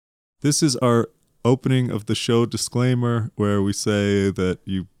This is our opening of the show disclaimer where we say that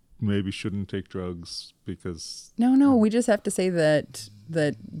you maybe shouldn't take drugs because... No, we just have to say that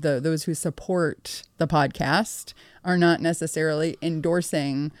those who support the podcast are not necessarily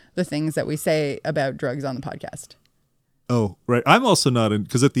endorsing the things that we say about drugs on the podcast. Oh, right. I'm also not in,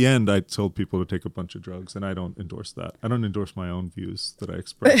 because at the end I told people to take a bunch of drugs, and I don't endorse that. I don't endorse my own views that I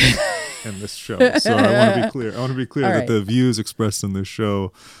express in this show. So I want to be clear. I want to be clear that the views expressed in this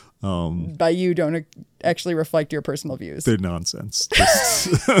show by you don't actually reflect your personal views. They're nonsense.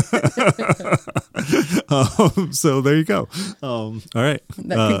 So there you go. All right.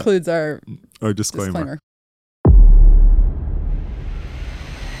 That concludes our disclaimer.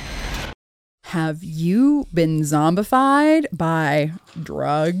 Have you been zombified by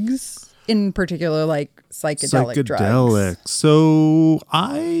drugs? In particular, like psychedelic drugs? So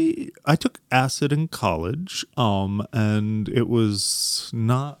I took acid in college, and it was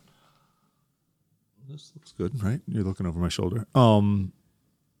not... This looks good, right? You're looking over my shoulder.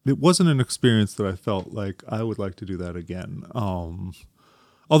 It wasn't an experience that I felt like I would like to do that again.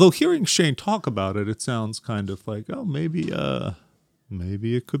 Although hearing Shane talk about it, it sounds kind of like, oh, maybe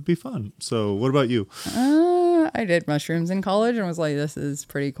it could be fun. So what about you? I did mushrooms in college and was like, this is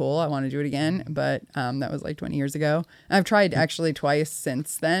pretty cool. I want to do it again. But that was like 20 years ago. I've tried actually twice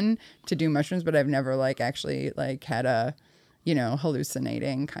since then to do mushrooms, but I've never actually had a,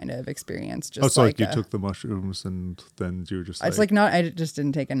 hallucinating kind of experience. Just so you took the mushrooms and then you were just it's I just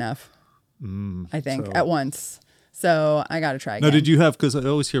didn't take enough, I think, at once. So I got to try again. Now, did you have, because I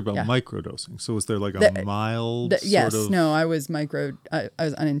always hear about microdosing. So was there a mild yes, sort of... no, I was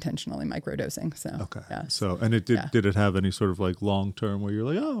unintentionally microdosing. So, okay. Yeah. So, and did it have any sort of long-term where you're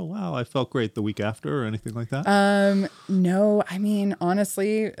like, oh, wow, I felt great the week after or anything like that? No, I mean,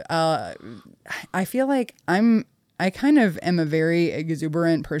 honestly, I feel like I kind of am a very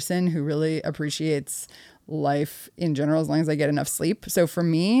exuberant person who really appreciates life in general as long as I get enough sleep. So for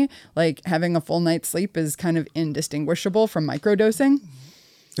me, having a full night's sleep is kind of indistinguishable from microdosing.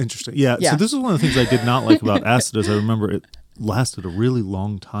 Interesting. Yeah. So this is one of the things I did not like about acid is I remember it lasted a really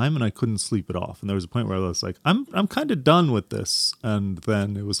long time and I couldn't sleep it off. And there was a point where I was like, I'm kind of done with this. And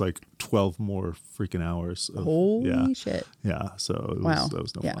then it was 12 more freaking hours. Holy shit. Yeah. So that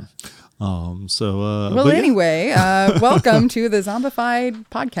was no fun. Anyway, welcome to the Zombified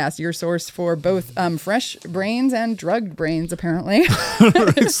podcast, your source for both fresh brains and drugged brains, apparently.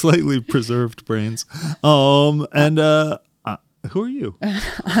 Slightly preserved brains. Who are you?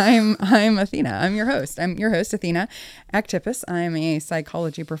 I'm Athena. I'm your host. I'm your host, Athena Actipus. I'm a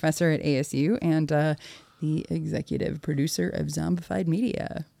psychology professor at ASU and the executive producer of Zombified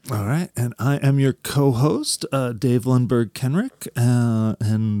Media. All right. And I am your co-host, Dave Lundberg Kenrick.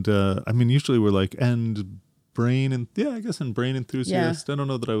 Usually we're brain enthusiast. Yeah. I don't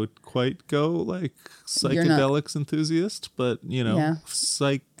know that I would quite go psychedelics enthusiast, but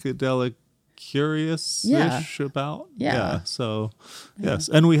psychedelic curious-ish about. Yeah. So, yes.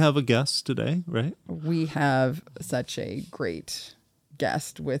 And we have a guest today, right? We have such a great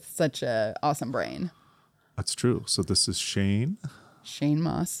guest with such a awesome brain. That's true. So this is Shane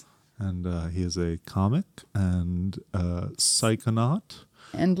Mauss. And he is a comic and psychonaut.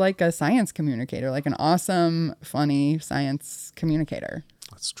 And a science communicator, an awesome, funny science communicator.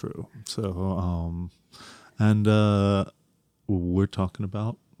 That's true. So, we're talking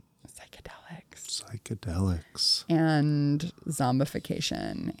about psychedelics and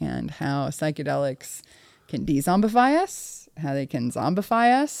zombification and how psychedelics can de-zombify us, how they can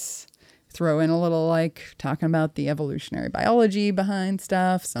zombify us. Throw in a little talking about the evolutionary biology behind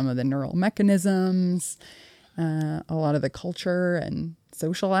stuff, some of the neural mechanisms, a lot of the culture and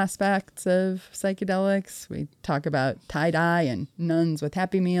social aspects of psychedelics. We talk about tie-dye and nuns with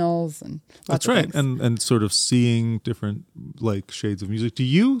Happy Meals and lots of things. and sort of seeing different shades of music. Do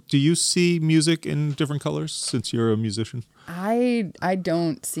you see music in different colors since you're a musician? I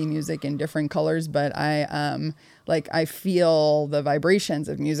don't see music in different colors, but I feel the vibrations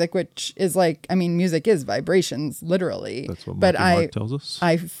of music, which is music is vibrations, literally. That's what Mark tells us.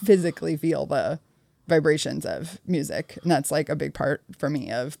 I physically feel the vibrations of music, and that's a big part for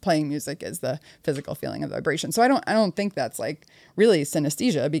me of playing music is the physical feeling of vibration. So I don't think that's really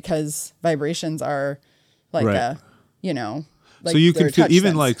synesthesia, because vibrations are right. so you can feel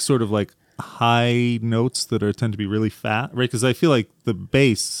even high notes that tend to be really fat, right? Because I feel like the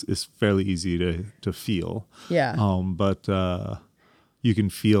bass is fairly easy to feel. Yeah. But you can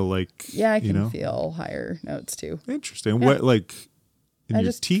feel I can feel higher notes too. Interesting. Yeah. What in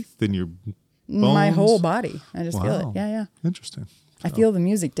your teeth, in your bones? My whole body. I just feel it. Yeah. Interesting. I feel the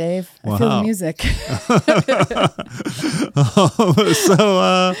music, Dave. I feel the music.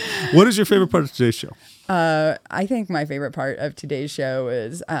 So, what is your favorite part of today's show? I think my favorite part of today's show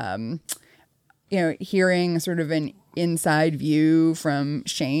is, hearing sort of an inside view from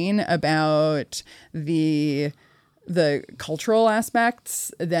Shane about the cultural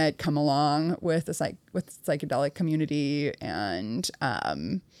aspects that come along with the psychedelic community, and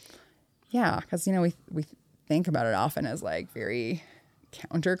because we think about it often as like very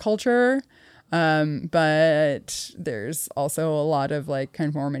counterculture, but there's also a lot of like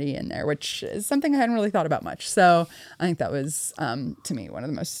conformity in there, which is something I hadn't really thought about much. So I think that was to me one of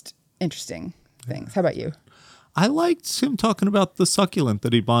the most interesting things. How about you? I liked him talking about the succulent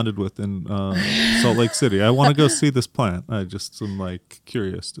that he bonded with in Salt Lake City. I want to go see this plant. I just am like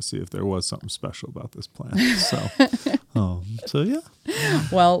curious to see if there was something special about this plant. So yeah.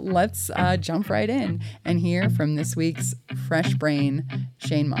 Well, let's jump right in and hear from this week's Fresh Brain,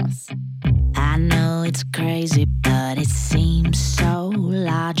 Shane Mauss. I know it's crazy, but it seems so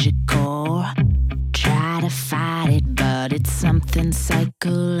logical. Try to fight it, but it's something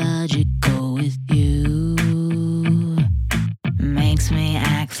psychological with you. Makes me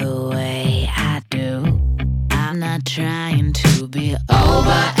act the way I do. I'm not trying to be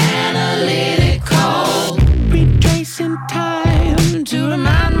over analytical. Retracing time to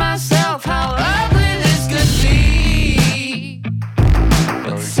remind myself how ugly this could be.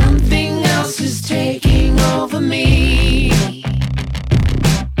 But something else is taking over me.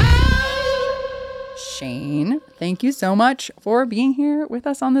 Shane, thank you so much for being here with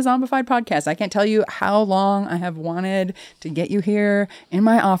us on the Zombified podcast. I can't tell you how long I have wanted to get you here in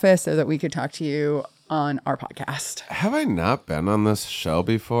my office so that we could talk to you on our podcast. Have I not been on this show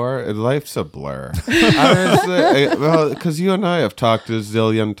before? Life's a blur. Well, because you and I have talked a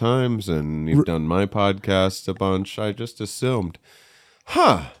zillion times, and you've done my podcast a bunch. I just assumed.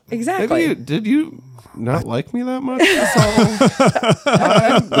 Huh. Exactly. Did you not like me that much?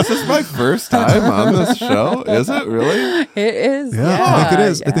 This is my first time on this show. Is it really? It is. Yeah, I think it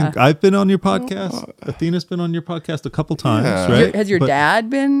is. Yeah. I think I've been on your podcast. Athena's been on your podcast a couple times, right? Has your dad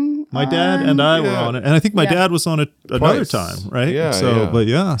been? My dad and I were on it, and I think my dad was on it another time, right? Yeah.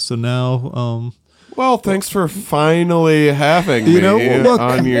 So now. Well, thanks for finally having me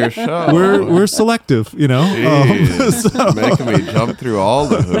on your show. We're selective, Jeez, making me jump through all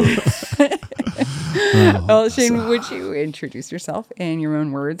the hoops. Well, Shane, would you introduce yourself in your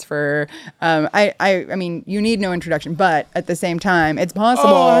own words? For I mean, you need no introduction, but at the same time, it's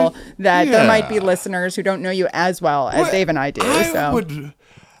possible that there might be listeners who don't know you as well as Dave and I do.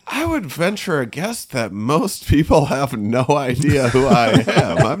 I would venture a guess that most people have no idea who I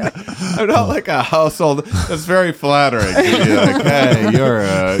am. I'm not like a household. That's very flattering to be like, hey,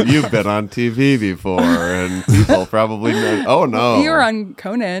 you've been on TV before, and people probably know. Oh no, you were on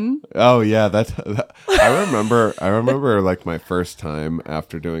Conan. Oh yeah, I remember like my first time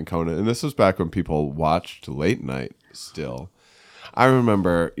after doing Conan, and this was back when people watched late night still. I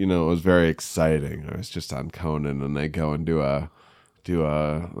remember, it was very exciting. I was just on Conan, and I go and do a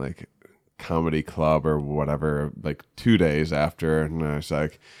like comedy club or whatever like 2 days after, and I was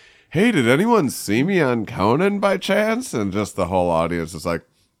like, hey, did anyone see me on Conan by chance? And just the whole audience is like,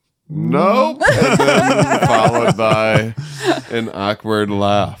 nope. And then followed by an awkward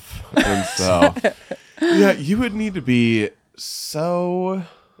laugh. And so yeah, you would need to be so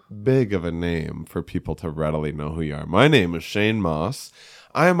big of a name for people to readily know who you are. My name is Shane Mauss.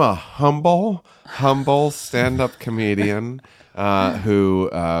 I'm a humble stand-up comedian who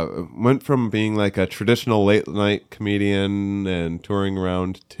went from being like a traditional late night comedian and touring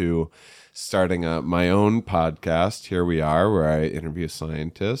around to starting my own podcast. Here we are, where I interview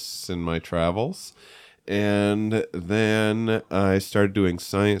scientists in my travels. And then I started doing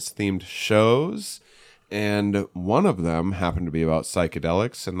science-themed shows, and one of them happened to be about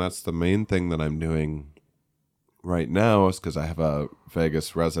psychedelics, and that's the main thing that I'm doing right now, is because I have a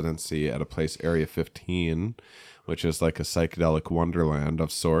Vegas residency at a place, Area 15, which is like a psychedelic wonderland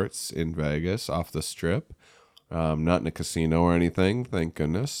of sorts in Vegas off the Strip. Not in a casino or anything, thank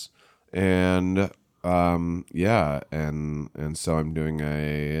goodness. And and so I'm doing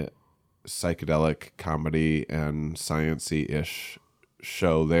a psychedelic comedy and science-y-ish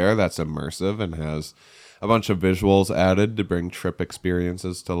show there that's immersive and has a bunch of visuals added to bring trip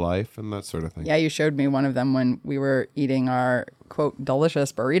experiences to life and that sort of thing. Yeah, you showed me one of them when we were eating our, quote,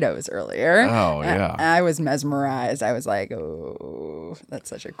 delicious burritos earlier. Oh, yeah. I was mesmerized. I was like, oh, that's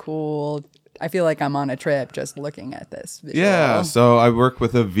such a cool... I feel like I'm on a trip just looking at this visual. Yeah, so I work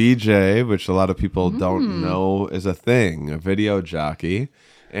with a VJ, which a lot of people don't know is a thing, a video jockey.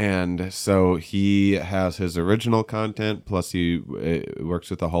 And so he has his original content, plus he works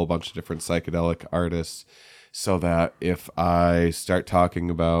with a whole bunch of different psychedelic artists, so that if I start talking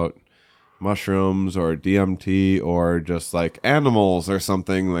about mushrooms or DMT or just like animals or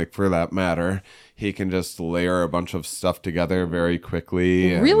something, like for that matter, he can just layer a bunch of stuff together very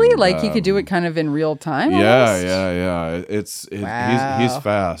quickly. Really? And, Like he could do it kind of in real time? yeah, almost? yeah. Wow. He's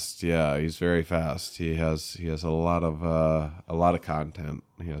fast. Yeah, he's very fast. He has a lot of content.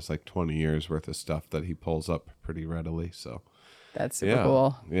 He has like 20 years worth of stuff that he pulls up pretty readily. So That's super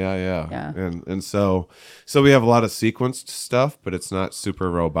cool. Yeah. And so we have a lot of sequenced stuff, but it's not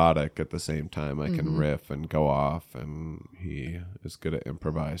super robotic at the same time. I can riff and go off, and he is good at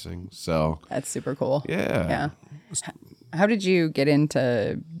improvising. So That's super cool. yeah. How did you get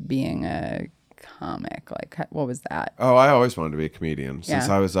into being a comic? Like, what was that? Oh, I always wanted to be a comedian since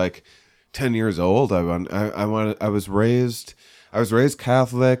Yeah. I was like 10 years old. I was raised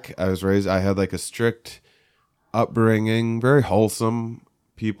Catholic. I had like a strict upbringing, very wholesome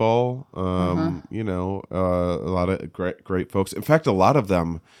people. You know, a lot of great folks. In fact, a lot of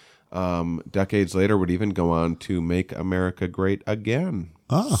them decades later would even go on to make America great again.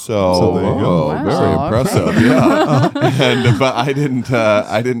 So there you go. Wow. very impressive. Yeah. But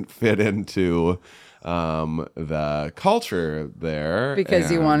I didn't fit into the culture there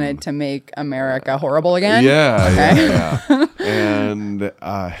Because you and- wanted to make America horrible again? yeah, Okay.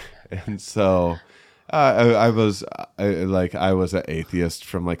 yeah. And so I was an atheist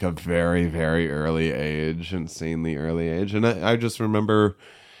from like a very, very early age, insanely early age. And I just remember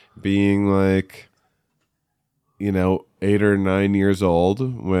being like, you know, 8 or 9 years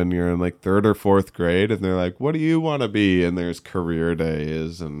old when you're in like 3rd or 4th grade, and they're like, what do you want to be? And there's career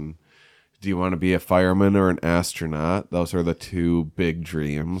days, and do you want to be a fireman or an astronaut? Those are the two big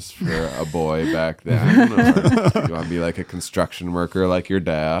dreams for a boy back then. Or do you want to be like a construction worker like your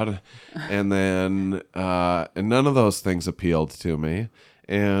dad? And then, and none of those things appealed to me.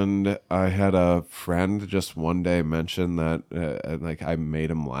 And I had a friend just one day mention that, like, I made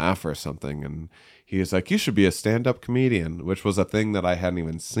him laugh or something. And he was like, you should be a stand-up comedian, which was a thing that I hadn't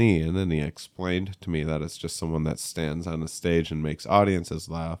even seen. And he explained to me that it's just someone that stands on a stage and makes audiences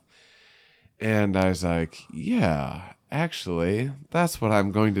laugh. And I was like, yeah, actually, that's what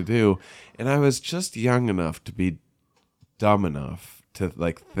I'm going to do. And I was just young enough to be dumb enough to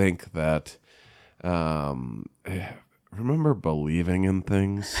like think that, remember believing in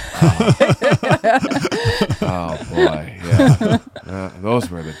things? Oh boy, yeah. Those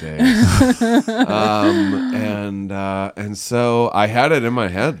were the days. And so I had it in my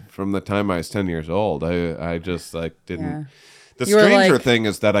head from the time I was 10 years old. I just like didn't. Yeah. The You were stranger like- thing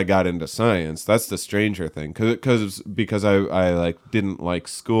is that I got into science. That's the stranger thing, because I like didn't like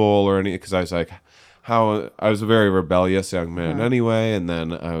school or any, because I was like, I was a very rebellious young man anyway, and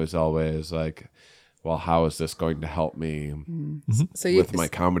then I was always like, well, how is this going to help me So you, with my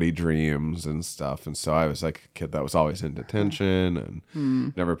comedy dreams and stuff? And so I was like a kid that was always in detention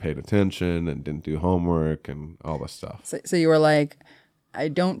and never paid attention and didn't do homework and all this stuff. so you were like, I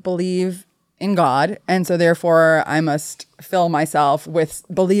don't believe in God, and so therefore I must fill myself with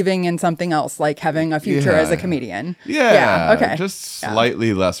believing in something else, like having a future as a comedian. Yeah, okay. just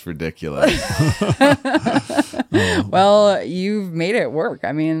slightly less ridiculous. Well, you've made it work.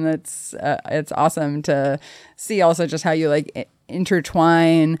 I mean, it's awesome to see also just how you like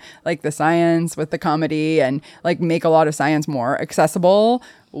intertwine like the science with the comedy and like make a lot of science more accessible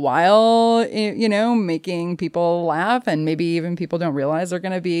while, you know, making people laugh, and maybe even people don't realize they're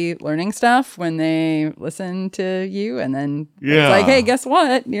going to be learning stuff when they listen to you, and then Yeah. it's like, hey, guess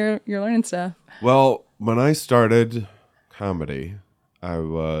what? You're learning stuff. Well, when I started comedy, I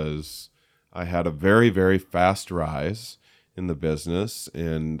had a very, very fast rise in the business,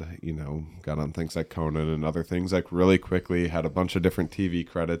 and, you know, got on things like Conan and other things like really quickly, had a bunch of different TV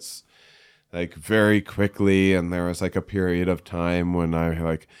credits like very quickly, and there was like a period of time when I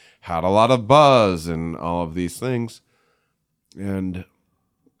like had a lot of buzz and all of these things, and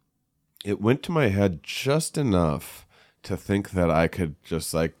it went to my head just enough to think that I could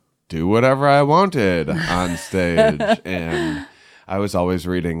just like do whatever I wanted on stage. And I was always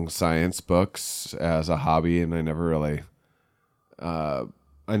reading science books as a hobby, and I never really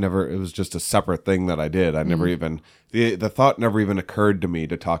it was just a separate thing that I did. I never even, the thought never even occurred to me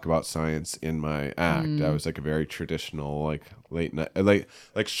to talk about science in my act. I was like a very traditional, like late night,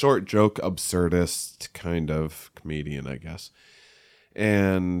 like short joke, absurdist kind of comedian, I guess.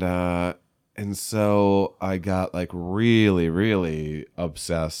 And so I got like really, really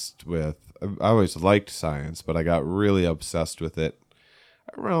obsessed with, I always liked science, but I got really obsessed with it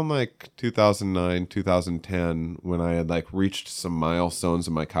around like 2009, 2010, when I had like reached some milestones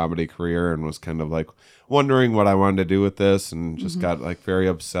in my comedy career and was kind of like wondering what I wanted to do with this, and just got like very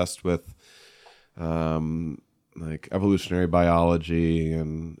obsessed with like evolutionary biology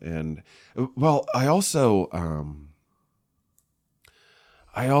and well, I also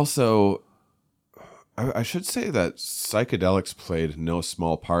I should say that psychedelics played no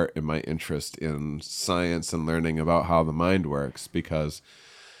small part in my interest in science and learning about how the mind works, because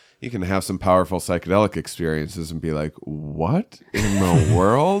you can have some powerful psychedelic experiences and be like, what in the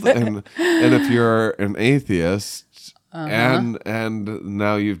world? And if you're an atheist and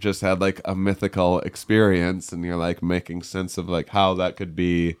now you've just had like a mythical experience and you're like making sense of like how that could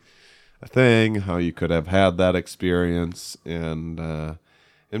be a thing, how you could have had that experience. And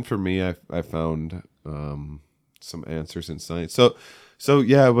for me, I found some answers in science. So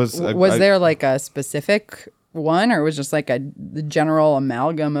yeah, it was. Was there like a specific one, or was just like the general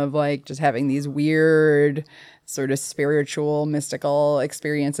amalgam of like just having these weird sort of spiritual, mystical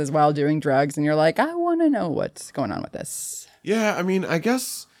experiences while doing drugs, and you're like, I want to know what's going on with this? Yeah, I mean, I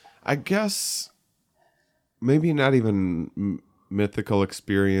guess maybe not even mythical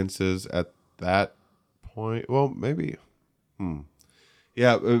experiences at that point. Well, maybe.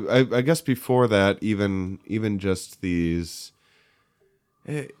 Yeah, I guess before that, even just these,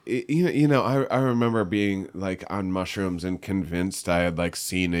 you know, I remember being like on mushrooms and convinced I had like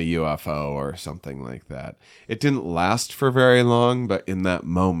seen a UFO or something like that. It didn't last for very long, but in that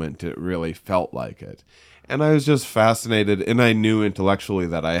moment, it really felt like it. And I was just fascinated, and I knew intellectually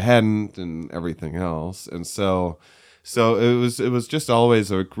that I hadn't, and everything else. And so it was just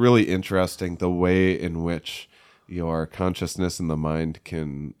always like really interesting the way in which your consciousness and the mind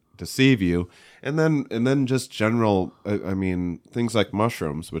can deceive you. And then just general, I mean, things like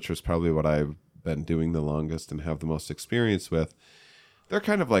mushrooms, which is probably what I've been doing the longest and have the most experience with. They're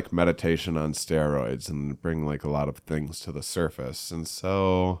kind of like meditation on steroids and bring like a lot of things to the surface. And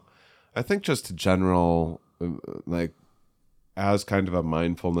so I think just general, like as kind of a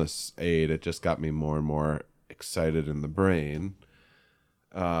mindfulness aid, it just got me more and more excited in the brain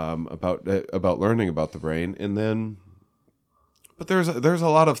about learning about the brain. And then, but there's a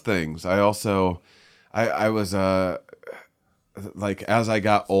lot of things. I also, I was like, as I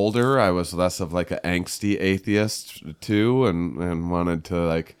got older, I was less of like an angsty atheist too, and wanted to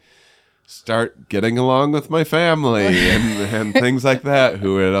like start getting along with my family and things like that,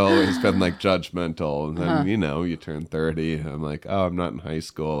 who had always been like judgmental. And then, you know, you turn 30 and I'm like, oh, I'm not in high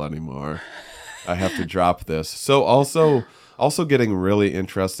school anymore. I have to drop this. So also getting really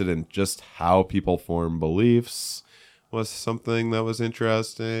interested in just how people form beliefs was something that was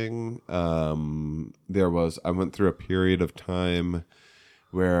interesting. I went through a period of time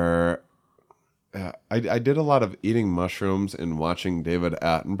where I did a lot of eating mushrooms and watching David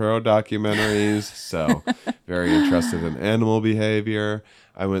Attenborough documentaries. So very interested in animal behavior.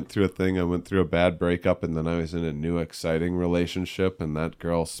 I went through a bad breakup, and then I was in a new exciting relationship, and that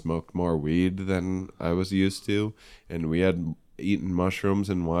girl smoked more weed than I was used to. And we had eaten mushrooms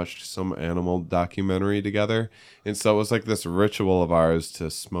and watched some animal documentary together. And so it was like this ritual of ours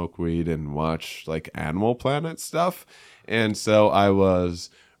to smoke weed and watch like Animal Planet stuff. And so I was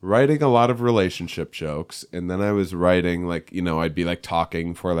writing a lot of relationship jokes, and then I was writing like, you know, I'd be like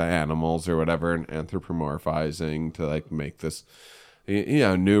talking for the animals or whatever and anthropomorphizing to like make this, you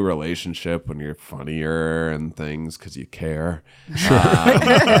know, new relationship when you're funnier and things because you care.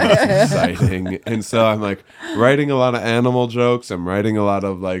 It's exciting. And so I'm like writing a lot of animal jokes. I'm writing a lot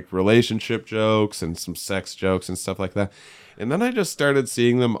of like relationship jokes and some sex jokes and stuff like that. And then I just started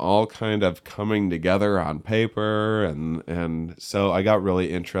seeing them all kind of coming together on paper. And so I got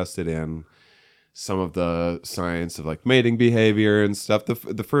really interested in some of the science of like mating behavior and stuff.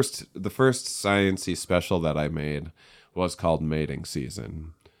 The first sciencey special that I made was called Mating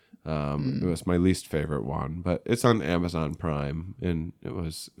Season. It was my least favorite one, but it's on Amazon Prime, and it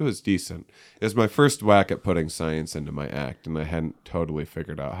was decent. It was my first whack at putting science into my act, and I hadn't totally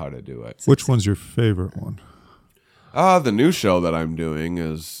figured out how to do it. Which one's your favorite one? The new show that I'm doing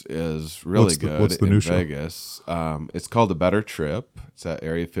is really good. What's the new show? Vegas. It's called A Better Trip. It's at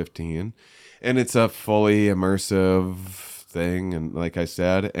Area 15, and it's a fully immersive thing. And like I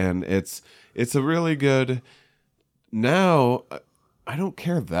said, and it's a really good. Now, I don't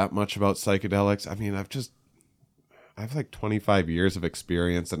care that much about psychedelics. I mean, I have like 25 years of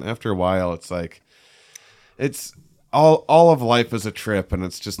experience, and after a while, it's like, it's all of life is a trip, and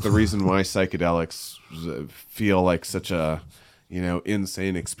it's just the reason why psychedelics feel like such a, you know,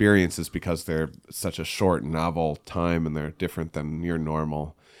 insane experience is because they're such a short, novel time, and they're different than your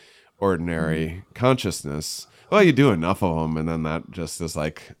normal, ordinary consciousness. well, you do enough of them, and then that just is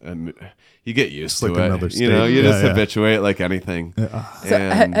like, and you get used to like it. another You know, state. you Yeah, just yeah. habituate like anything. So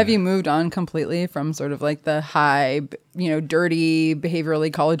have you moved on completely from sort of like the high, dirty behavioral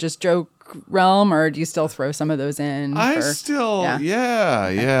ecologist joke realm, or do you still throw some of those in? I for- still, Yeah.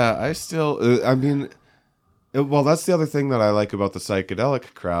 yeah. I still, I mean, well, that's the other thing that I like about the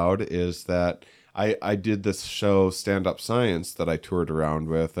psychedelic crowd is that I did this show, Stand Up Science, that I toured around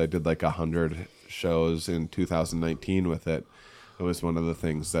with. I did like 100 shows in 2019 with it. It was one of the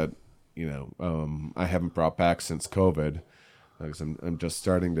things that, I haven't brought back since COVID, because I'm just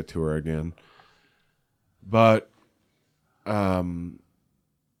starting to tour again. But,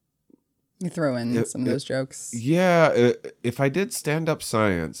 You throw in some of those jokes. yeah, if I did stand-up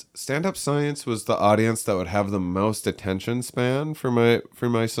science was the audience that would have the most attention span for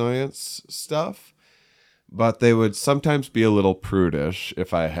my science stuff, but they would sometimes be a little prudish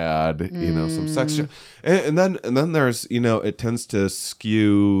if I had some sex. And then there's it tends to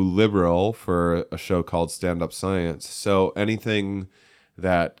skew liberal for a show called Stand-Up Science. So anything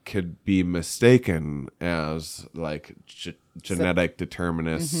that could be mistaken as like genetic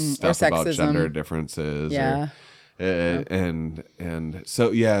determinist stuff Or about sexism. gender differences, Yeah. and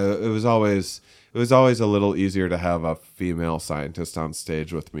so it was always a little easier to have a female scientist on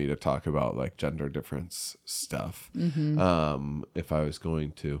stage with me to talk about like gender difference stuff, if I was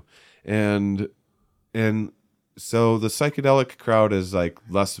going to, and so the psychedelic crowd is like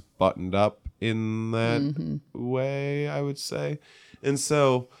less buttoned up in that way, I would say. And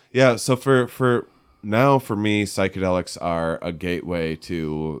so, so for now, for me, psychedelics are a gateway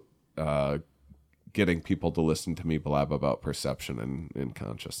to getting people to listen to me blab about perception and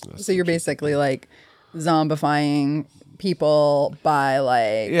consciousness. So you're basically like zombifying people by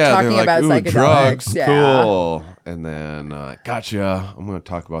like they're talking like, about "Ooh, psychedelics. drugs, Yeah. cool." And then, gotcha. I'm going to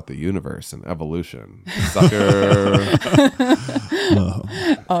talk about the universe and evolution. Sucker.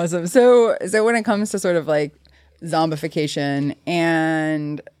 Awesome. So when it comes to sort of like zombification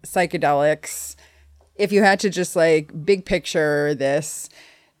and psychedelics, if you had to just like big picture this,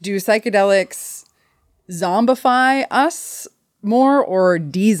 do psychedelics zombify us more or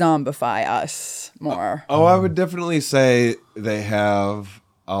de-zombify us more? Oh, I would definitely say they have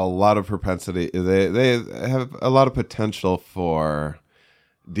a lot of propensity. They have a lot of potential for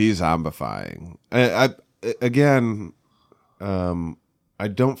de-zombifying. I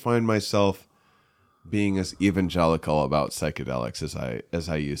don't find myself being as evangelical about psychedelics as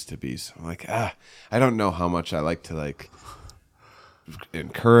I used to be. So I'm like, I don't know how much I like to like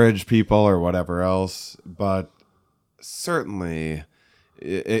encourage people or whatever else, but certainly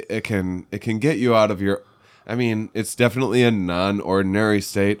it can get you out of your, I mean, it's definitely a non-ordinary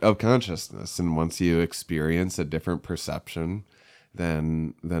state of consciousness, and once you experience a different perception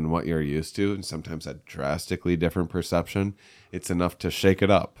than what you're used to, and sometimes a drastically different perception, it's enough to shake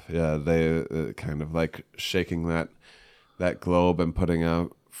it up. Yeah, they kind of like shaking that globe and putting a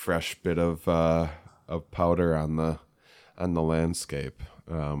fresh bit of powder on the landscape.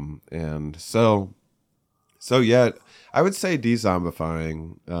 And so yeah, I would say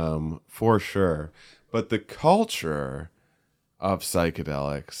de-zombifying for sure. But the culture of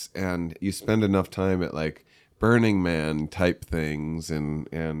psychedelics, and you spend enough time at like Burning Man type things and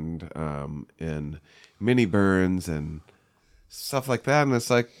mini burns and stuff like that, and it's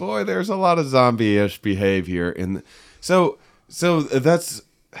like, boy, there's a lot of zombie-ish behavior. And so that's,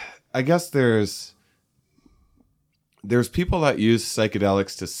 I guess there's people that use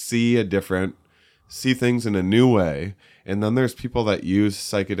psychedelics to see things in a new way, and then there's people that use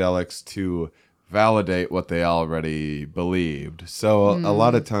psychedelics to validate what they already believed. So a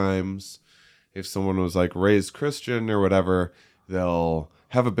lot of times, if someone was like raised Christian or whatever, they'll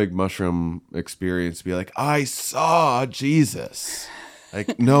have a big mushroom experience, be like, I saw Jesus.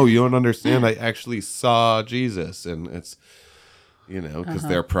 Like, no, you don't understand. I actually saw Jesus. And it's, because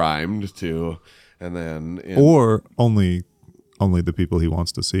they're primed to, and then. Or only the people he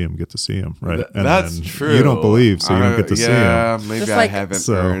wants to see him get to see him, right? And that's then true. You don't believe, so you don't get to see him. Yeah, maybe Just I like- haven't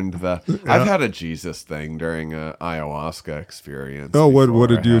So, earned the. yeah. I've had a Jesus thing during a ayahuasca experience. Oh, what before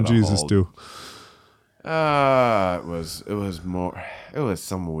did I you had and a Jesus hold. do? It was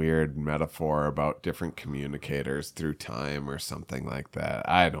some weird metaphor about different communicators through time or something like that.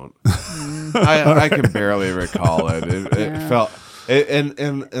 I don't. I can barely recall it. It felt.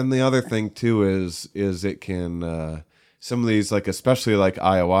 And the other thing too is it can. Some of these, like especially like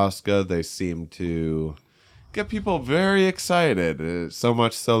ayahuasca, they seem to get people very excited. So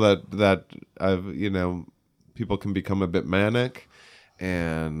much so that people can become a bit manic,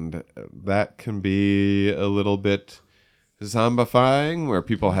 and that can be a little bit zombifying, where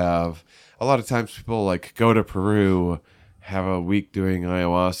people have. a lot of times people like go to Peru, have a week doing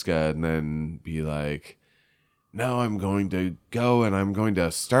ayahuasca, and then be like, now I'm going to go and I'm going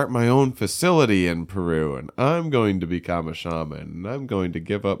to start my own facility in Peru, and I'm going to become a shaman, and I'm going to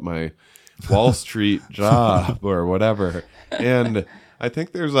give up my Wall Street job or whatever. And I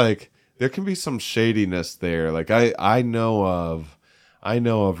think there can be some shadiness there. Like I know of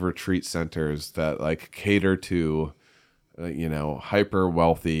retreat centers that like cater to hyper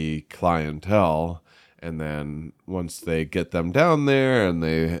wealthy clientele, and then once they get them down there and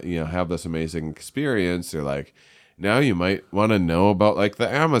they have this amazing experience, they're like, now you might want to know about like the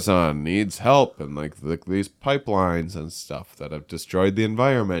Amazon needs help, and like these pipelines and stuff that have destroyed the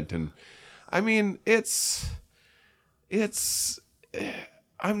environment. And I mean,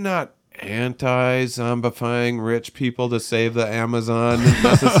 I'm not anti-zombifying rich people to save the Amazon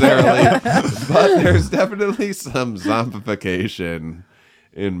necessarily, but there's definitely some zombification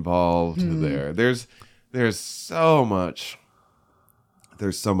involved there. There's so much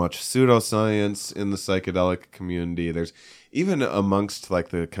pseudoscience in the psychedelic community. There's even amongst like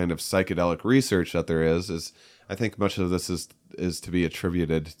the kind of psychedelic research that there is I think much of this is to be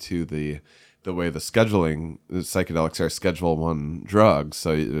attributed to the way the psychedelics are Schedule 1 drugs,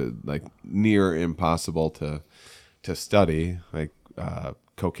 so like near impossible to study. Like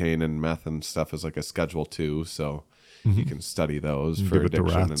cocaine and meth and stuff is like a Schedule 2, so you can study those for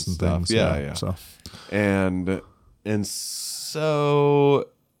addiction and stuff. Things, yeah. So. And so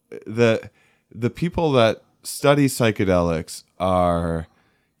the people that study psychedelics are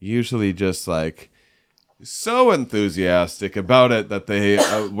usually just like so enthusiastic about it that they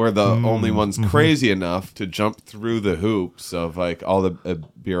were the only ones crazy enough to jump through the hoops of like all the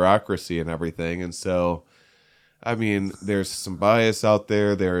bureaucracy and everything. And so, I mean, there's some bias out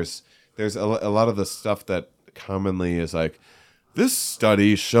there. There's a lot of the stuff that commonly is like, this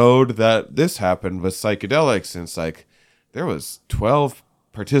study showed that this happened with psychedelics, and it's like there was 12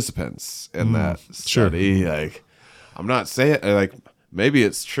 participants in that study. Like, I'm not saying like, maybe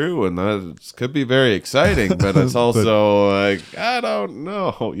it's true and that could be very exciting, but it's also like, I don't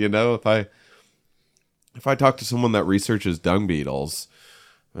know. If I talk to someone that researches dung beetles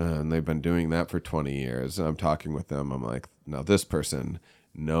and they've been doing that for 20 years and I'm talking with them, I'm like, now this person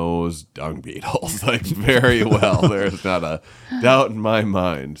knows dung beetles like very well. There's not a doubt in my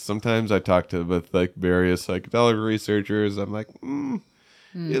mind. Sometimes I talk with like various psychedelic researchers. I'm like,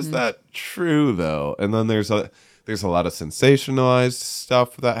 is that true though? And then there's a lot of sensationalized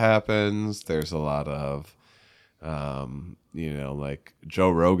stuff that happens. There's a lot of, like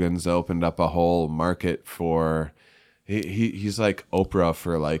Joe Rogan's opened up a whole market for, he's like Oprah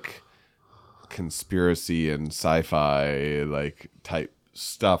for like conspiracy and sci-fi like type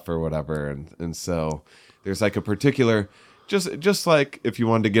stuff or whatever. And so there's like a particular, just like if you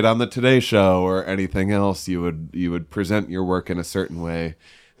wanted to get on the Today Show or anything else, you would present your work in a certain way.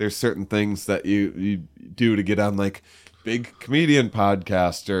 There's certain things that you do to get on like big comedian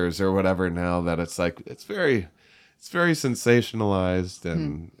podcasters or whatever now that it's like it's very sensationalized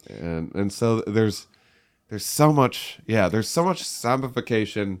and so there's so much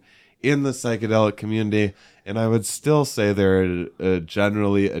zombification in the psychedelic community, and I would still say they're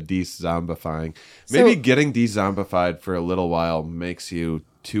generally a de-zombifying. Maybe getting de-zombified for a little while makes you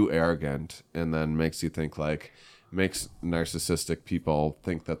too arrogant, and then makes you think like, makes narcissistic people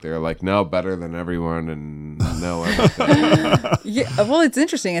think that they're like now better than everyone and know everything. Yeah, well, it's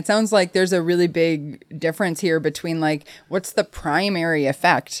interesting. It sounds like there's a really big difference here between like what's the primary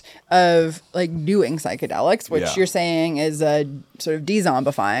effect of like doing psychedelics, which you're saying is a sort of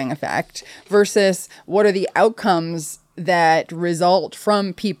de-zombifying effect, versus what are the outcomes that result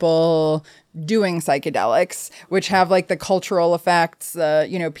from people doing psychedelics, which have like the cultural effects,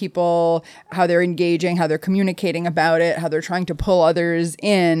 people, how they're engaging, how they're communicating about it, how they're trying to pull others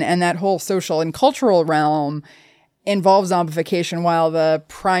in. And that whole social and cultural realm involves zombification, while the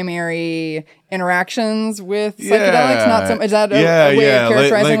primary interactions with psychedelics, not so much. Is that a way of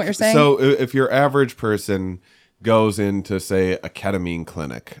characterizing what you're saying? So if your average person goes into, say, a ketamine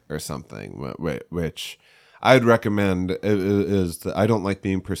clinic or something, which I'd recommend is I don't like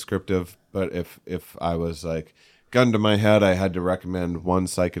being prescriptive, but if I was like gun to my head, I had to recommend one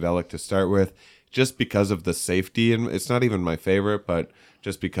psychedelic to start with, just because of the safety. And it's not even my favorite, but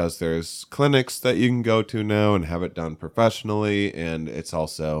just because there's clinics that you can go to now and have it done professionally. And it's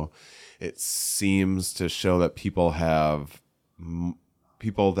also, it seems to show that people that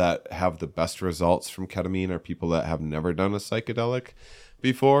have the best results from ketamine are people that have never done a psychedelic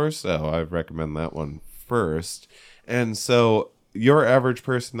before. So I recommend that one first. And so your average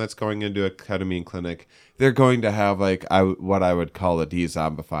person that's going into a ketamine clinic, they're going to have like what I would call a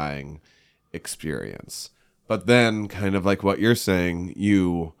de-zombifying experience. But then kind of like what you're saying,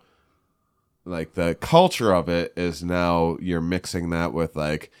 you like the culture of it is now you're mixing that with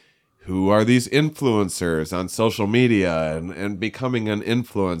like, who are these influencers on social media, and becoming an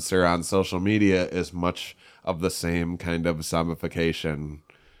influencer on social media is much of the same kind of zombification,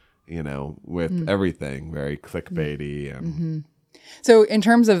 with everything very clickbaity and So in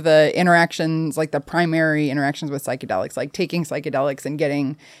terms of the interactions, like the primary interactions with psychedelics, like taking psychedelics and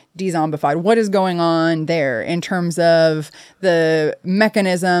getting de-zombified, what is going on there in terms of the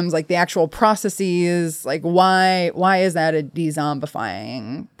mechanisms, like the actual processes, like why is that a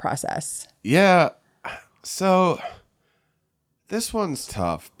de-zombifying process? Yeah. So this one's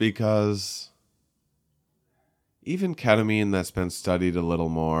tough because even ketamine that's been studied a little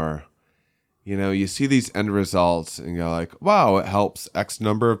more, you see these end results and you're like, wow, it helps X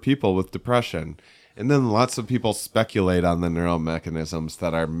number of people with depression. And then lots of people speculate on the neural mechanisms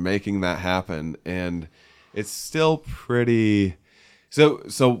that are making that happen. And it's still pretty...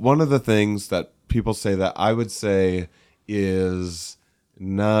 So one of the things that people say that I would say is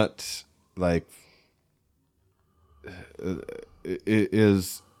not like...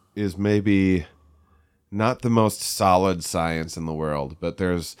 is maybe... not the most solid science in the world, but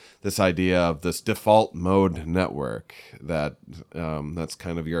there's this idea of this default mode network that's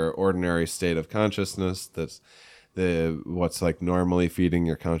kind of your ordinary state of consciousness. That's what's like normally feeding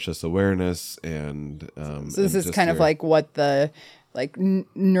your conscious awareness, and so this is kind of like what the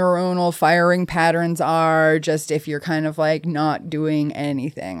neuronal firing patterns are, just if you're kind of like not doing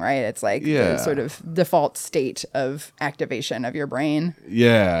anything, right? It's like the sort of default state of activation of your brain.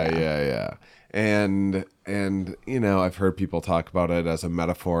 Yeah. And I've heard people talk about it as a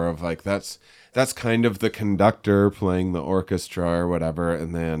metaphor of like that's kind of the conductor playing the orchestra or whatever,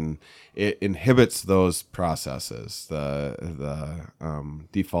 and then it inhibits those processes, the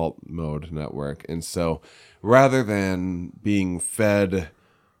default mode network. And so rather than being fed,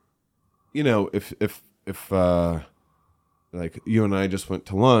 if like you and I just went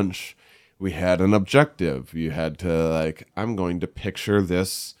to lunch, we had an objective. You had to like, I'm going to picture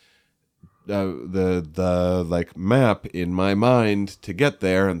this the like map in my mind to get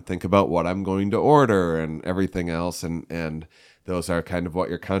there and think about what I'm going to order and everything else, and those are kind of what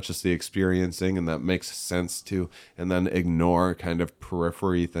you're consciously experiencing, and that makes sense to, and then ignore kind of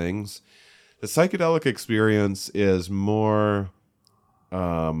periphery things. The psychedelic experience is more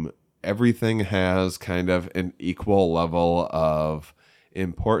everything has kind of an equal level of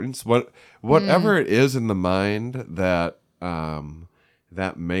importance. Whatever it is in the mind that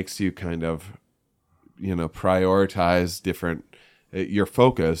that makes you kind of, prioritize different, your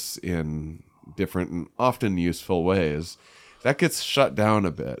focus in different and often useful ways, that gets shut down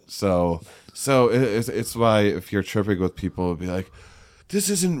a bit. So it's why if you're tripping with people, it'll be like, this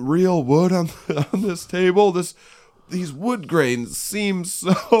isn't real wood on this table. These wood grains seem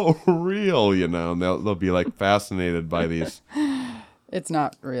so real, and they'll be like fascinated by these. It's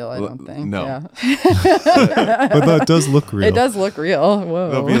not real, I don't think. No. Yeah. But that does look real. It does look real. Whoa.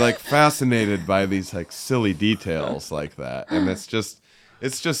 They'll be like fascinated by these like silly details like that. And it's just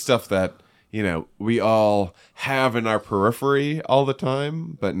stuff that, we all have in our periphery all the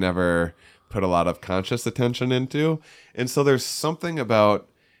time, but never put a lot of conscious attention into. And so there's something about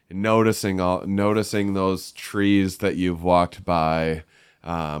noticing those trees that you've walked by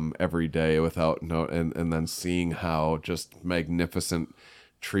every day without and then seeing how just magnificent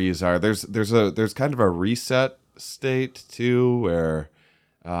trees are. There's kind of a reset state too, where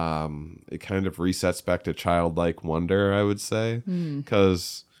it kind of resets back to childlike wonder, I would say,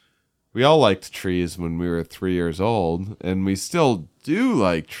 because we all liked trees when we were 3 years old, and we still do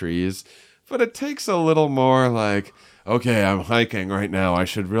like trees, but it takes a little more like, okay, I'm hiking right now, I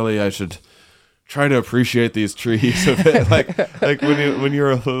should try to appreciate these trees a bit. like when you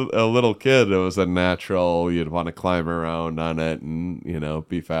were a little kid, it was a natural, you'd want to climb around on it and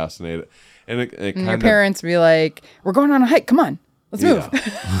be fascinated. And it your parents be like, we're going on a hike, come on, let's move.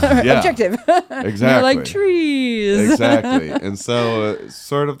 Yeah. Objective. Exactly. You're like, trees. Exactly. And so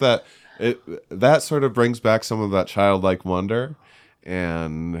sort of that sort of brings back some of that childlike wonder,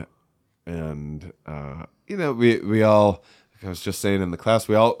 and we all, I was just saying in the class,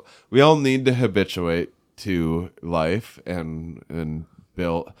 we all need to habituate to life and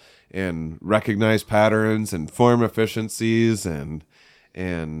build and recognize patterns and form efficiencies, and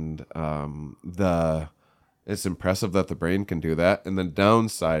it's impressive that the brain can do that. And the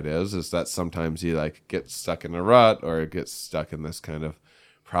downside is that sometimes you like get stuck in a rut or get stuck in this kind of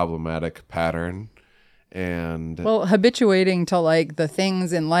problematic pattern. And habituating to like the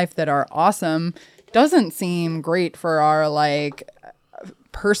things in life that are awesome doesn't seem great for our like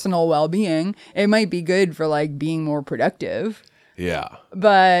personal well-being. It might be good for like being more productive. Yeah.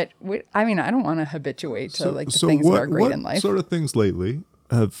 But I mean, I don't want to habituate to the things that are great in life. What sort of things lately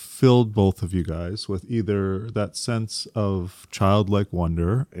have filled both of you guys with either that sense of childlike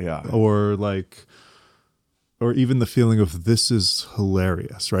wonder, or even the feeling of this is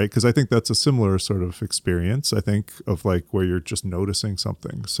hilarious, right? Because I think that's a similar sort of experience, I think, of like where you're just noticing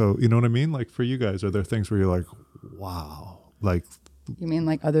something. So, you know what I mean? Like for you guys, are there things where you're like, wow, like... You mean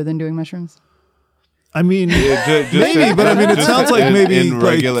like other than doing mushrooms? I mean, maybe, but I mean, it sounds like maybe in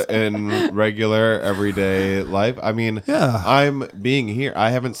regular everyday life. I mean, I'm being here. I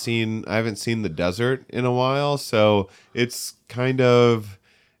haven't seen the desert in a while, so it's kind of,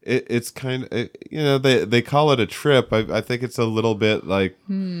 they call it a trip. I think it's a little bit like,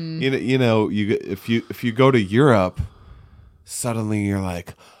 if you go to Europe, suddenly you're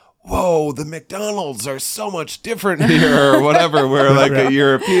like, whoa, the McDonald's are so much different here, or whatever, where like a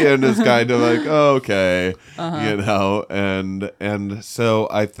European is kind of like, oh, okay, and so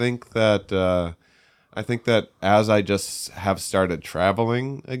I think that as I just have started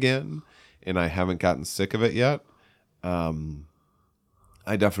traveling again, and I haven't gotten sick of it yet, I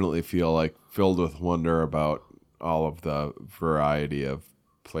definitely feel like filled with wonder about all of the variety of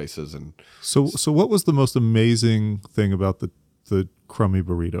places. And so what was the most amazing thing about the crummy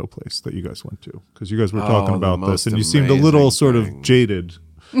burrito place that you guys went to? Because you guys were talking about this and you seemed a little sort of jaded,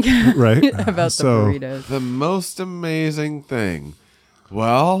 right? About the burritos. The most amazing thing.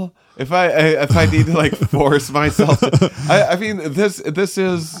 Well, if I need to like force myself to, I mean, this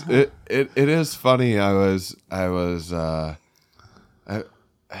is it is funny. I was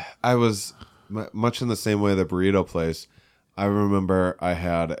much in the same way the burrito place. I remember I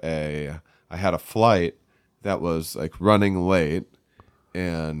had a flight that was like running late,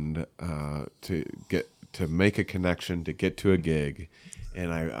 and to make a connection to get to a gig,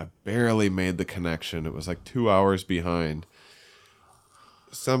 and I barely made the connection. It was like 2 hours behind.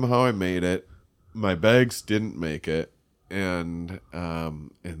 Somehow I made it. My bags didn't make it, and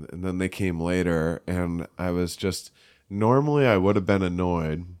then they came later, and I was just, normally I would have been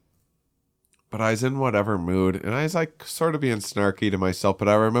annoyed, but I was in whatever mood, and I was like sort of being snarky to myself, but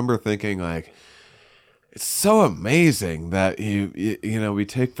I remember thinking like, it's so amazing that we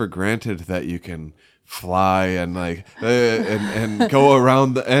take for granted that you can fly and like and go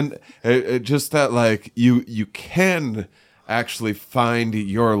around and just that like you can actually find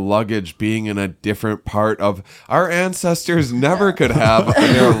your luggage being in a different part of our ancestors never could have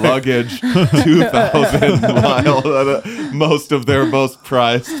their luggage 2,000 miles, most of their most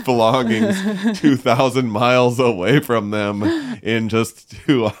prized belongings 2,000 miles away from them in just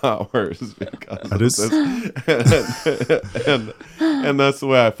 2 hours because that is and that's the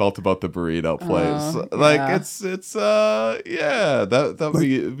way I felt about the burrito place.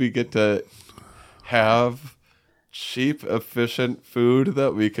 We get to have cheap, efficient food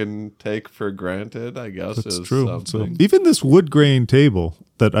that we can take for granted, I guess. That's is true. Something. So even this wood grain table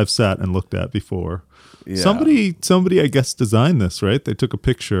that I've sat and looked at before, somebody I guess designed this, right? They took a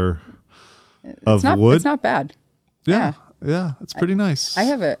picture of wood. It's not bad. Yeah, it's pretty nice. I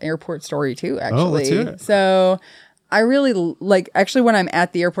have an airport story too, actually. Oh, let's hear it. So I really actually when I'm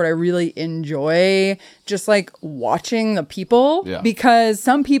at the airport, I really enjoy just like watching the people because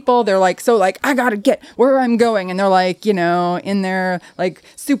some people, they're like, so like, I got to get where I'm going. And they're like, in their like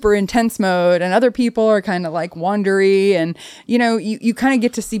super intense mode, and other people are kind of like wandery. And, you kind of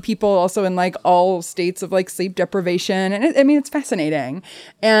get to see people also in like all states of like sleep deprivation. And it's fascinating.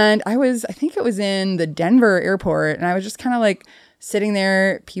 And I think it was in the Denver airport, and I was just kind of like sitting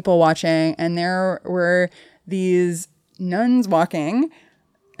there, people watching, and there were these nuns walking,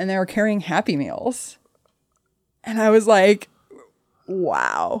 and they were carrying Happy Meals. And I was like,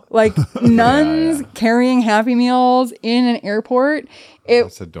 wow, like nuns carrying Happy Meals in an airport.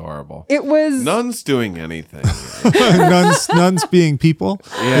 That's adorable. It was nuns doing anything. nuns being people.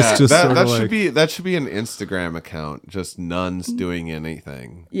 Yeah, that should be an Instagram account. Just nuns doing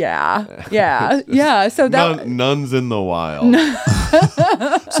anything. Yeah. So that nuns in the wild.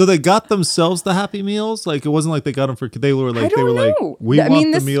 So they got themselves the Happy Meals. Like it wasn't like they got them for. They were like we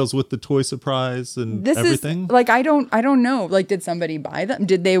want the meals with the toy surprise and everything. Like I don't know. Like did somebody buy them?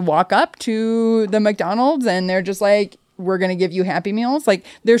 Did they walk up to the McDonald's and they're just like, we're going to give you Happy Meals? Like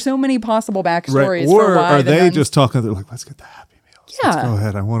there's so many possible backstories. Right. Or for why are they just talking? They're like, let's get the Happy Meals. Yeah. Let's go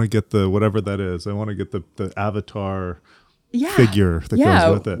ahead. I want to get the whatever that is. I want to get the avatar figure that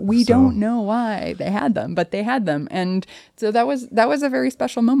goes with it. We don't know why they had them, but they had them. And so that was a very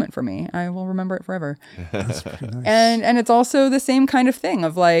special moment for me. I will remember it forever. That's pretty nice. And it's also the same kind of thing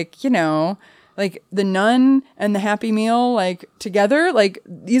of like, like the nun and the Happy Meal, like together, like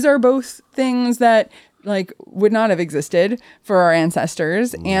these are both things that like would not have existed for our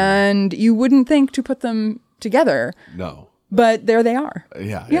ancestors, and you wouldn't think to put them together. No. But there they are.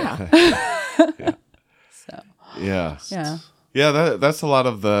 Yeah. So Yeah. yeah. Yeah, that's a lot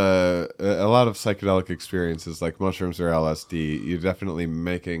of psychedelic experiences like mushrooms or LSD. You're definitely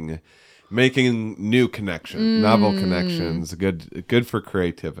making new connections, novel connections, good for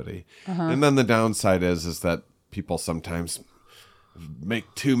creativity. And then the downside is that people sometimes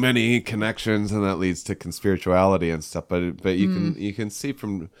make too many connections, and that leads to conspirituality and stuff. But you can see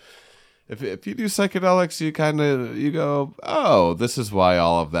from if you do psychedelics, you go, oh, this is why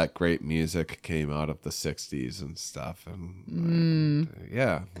all of that great music came out of the 60s and stuff. And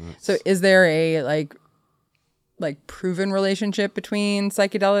yeah. So is there a like proven relationship between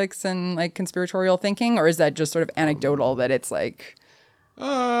psychedelics and like conspiratorial thinking, or is that just sort of anecdotal that it's like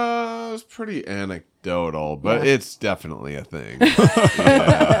it's pretty anecdotal, but it's definitely a thing.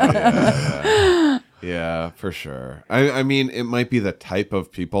 Yeah, for sure. I mean, it might be the type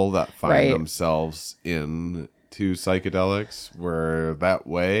of people that find themselves into psychedelics were that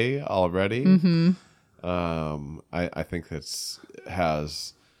way already. I think that's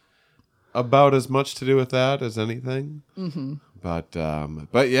has about as much to do with that as anything. But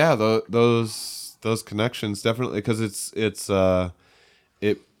yeah, those connections definitely, because it's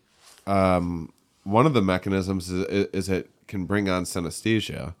one of the mechanisms is it can bring on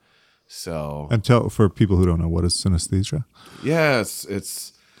synesthesia. So, and for people who don't know, what is synesthesia? Yeah,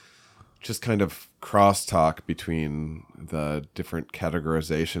 it's just kind of crosstalk between the different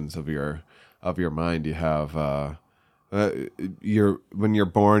categorizations of your mind. You have when you're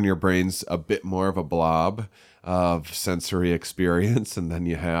born, your brain's a bit more of a blob of sensory experience, and then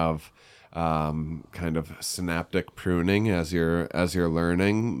you have kind of synaptic pruning as you're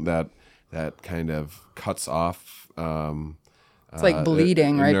learning that kind of cuts off. It's like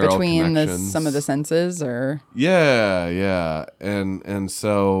bleeding, right, between some of the senses, or and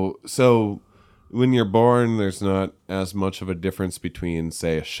so when you're born, there's not as much of a difference between,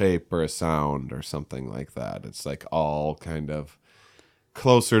 say, a shape or a sound or something like that. It's like all kind of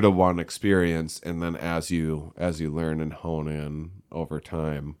closer to one experience, and then as you learn and hone in over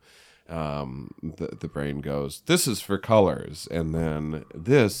time, the brain goes, this is for colors, and then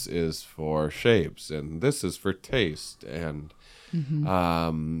this is for shapes, and this is for taste, and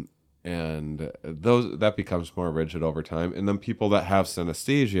that becomes more rigid over time. And then people that have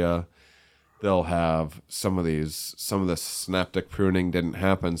synesthesia, they'll have some of the synaptic pruning didn't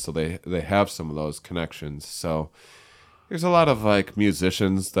happen, so they have some of those connections. So there's a lot of like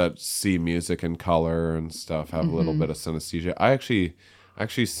musicians that see music and color and stuff have a little bit of synesthesia. I actually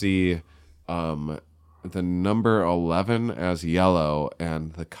see the number 11 as yellow,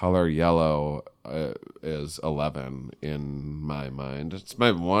 and the color yellow is 11 in my mind. It's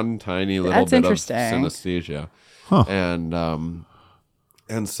my one tiny little bit of synesthesia. And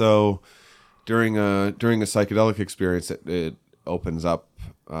so during a psychedelic experience, it opens up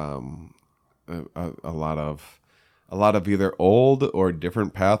a lot of either old or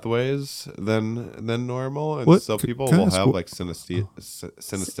different pathways than normal, and so people will have like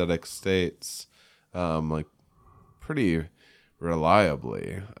synesthetic states like pretty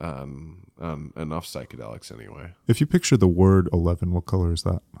reliably on enough psychedelics anyway. If you picture the word 11, what color is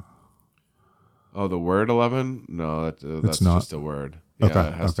that? Oh, the word 11? No, that's not just a word. Yeah, okay,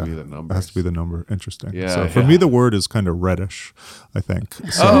 it has to be the number. It has to be the number. Interesting. Yeah. So for me, the word is kind of reddish, I think.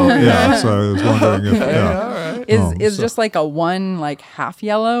 So, yeah. So I was wondering if all right. Is just like a one like half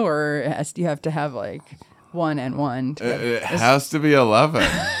yellow, or do you have to have like 1 and 1? It has to be 11.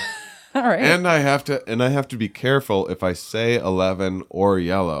 All right. And I have to be careful if I say 11 or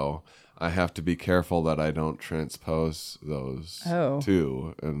yellow. I have to be careful that I don't transpose those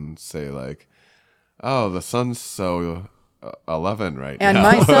two and say like, oh, the sun's so 11 right and now.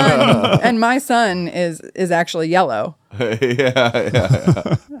 my son is actually yellow.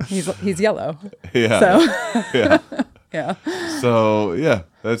 Yeah. He's yellow. Yeah. So Yeah. yeah. So yeah,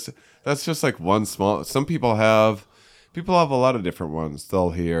 that's just like one small. Some people have a lot of different ones.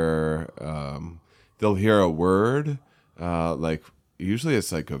 They'll hear a word, like usually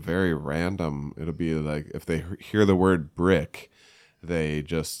it's like a very random. It'll be like if they hear the word brick, they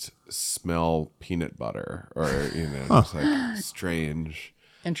just smell peanut butter, or just like strange,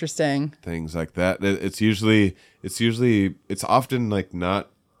 interesting things like that. It's often like not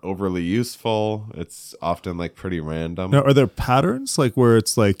overly useful. It's often like pretty random. Now, are there patterns like where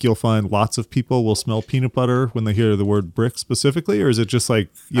it's like you'll find lots of people will smell peanut butter when they hear the word brick specifically, or is it just like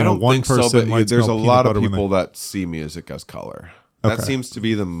one person might there's smell a peanut lot of butter people that see music as color. That Okay. seems to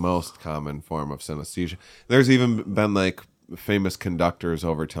be the most common form of synesthesia. There's even been like famous conductors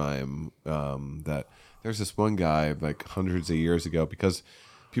over time that there's this one guy like hundreds of years ago, because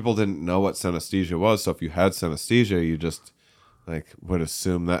people didn't know what synesthesia was. So if you had synesthesia, you just like would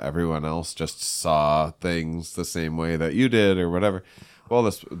assume that everyone else just saw things the same way that you did or whatever. Well,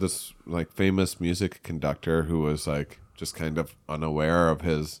 this like famous music conductor who was like just kind of unaware of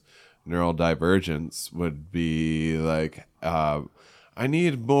his neurodivergence would be like, I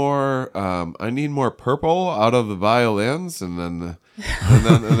need more purple out of the violins, and then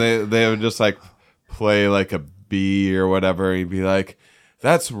they would just like play like a B or whatever. He'd be like,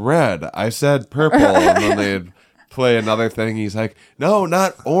 "That's red. I said purple," and then they'd play another thing. He's like, "No,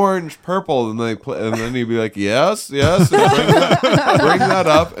 not orange, purple," and they play, and then he'd be like, "Yes, yes," and bring that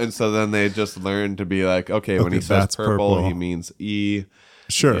up, and so then they just learn to be like, okay, when he says that's purple, he purple. means E.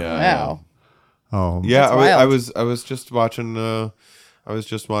 Sure. Wow. Oh, Yeah, That's wild. I was just watching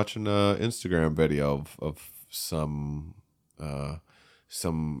a Instagram video of some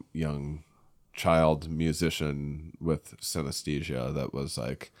young child musician with synesthesia that was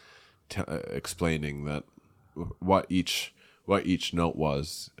like explaining that what each note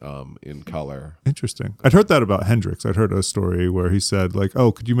was in color. interesting. I'd heard that about Hendrix. I'd heard a story where he said like,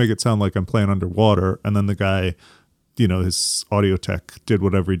 "Oh, could you make it sound like I'm playing underwater?" And then the guy, you know, his audio tech did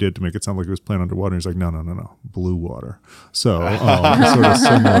whatever he did to make it sound like he was playing underwater. He's like, no, blue water. So sort of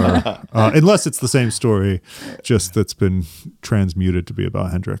similar, unless it's the same story, just that's been transmuted to be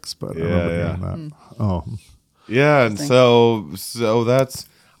about Hendrix. But I remember hearing that. Oh, Yeah, and so that's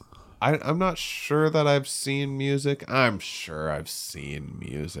I'm not sure that I've seen music. I'm sure I've seen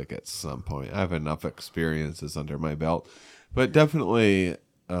music at some point. I have enough experiences under my belt, but definitely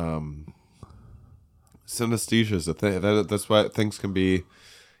synesthesia is a thing. That's why things can be,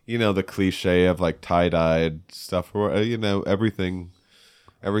 you know, the cliche of like tie-dyed stuff, or you know, everything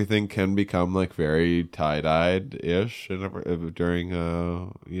can become like very tie-dyed ish during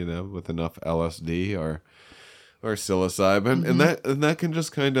you know, with enough LSD or psilocybin, and that can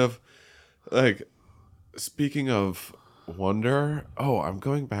just kind of like, speaking of wonder, I'm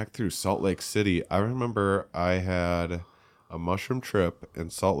going back through Salt Lake City. I remember I had a mushroom trip in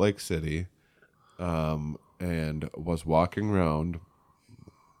Salt Lake City, and was walking around,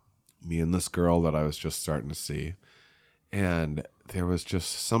 me and this girl that I was just starting to see, and there was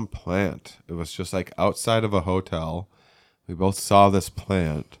just some plant. It was just like outside of a hotel. We both saw this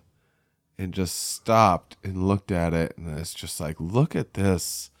plant and just stopped and looked at it, and it's just like, look at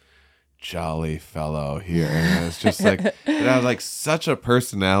this jolly fellow here. And it's just like, it had like such a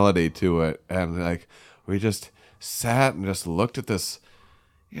personality to it, and like we just sat and just looked at this,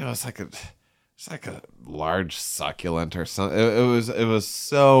 you know, it's like a large succulent or something. It was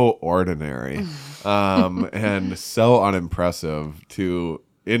so ordinary, and so unimpressive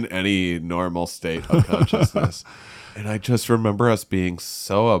in any normal state of consciousness. And I just remember us being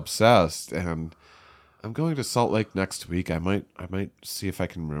so obsessed. And I'm going to Salt Lake next week. I might see if I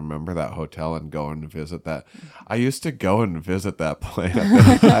can remember that hotel and go and visit that. I used to go and visit that plant.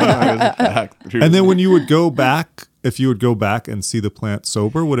 I was back through. and then when you would go back, if you would go back and see the plant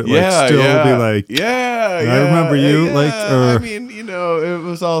sober, would it like still be like, I remember you, like, or I mean, you know, it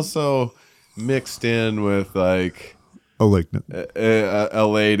was also mixed in with like malignant? a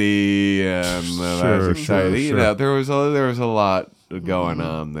lady, and then I was excited. You know, there was a lot going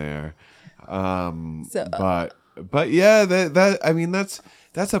on there. But yeah, that I mean, that's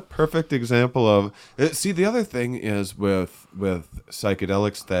a perfect example of. See, the other thing is with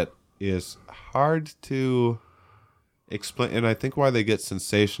psychedelics that is hard to explain, and I think why they get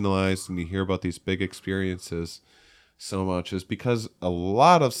sensationalized and you hear about these big experiences so much is because a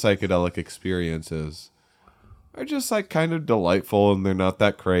lot of psychedelic experiences are just like kind of delightful, and they're not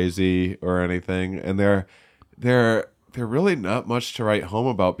that crazy or anything, and they're really not much to write home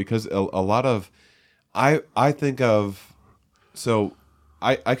about, because a lot of I think of, so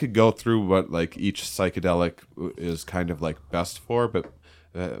I could go through what like each psychedelic is kind of like best for, but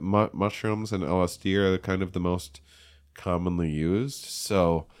mushrooms and LSD are kind of the most commonly used.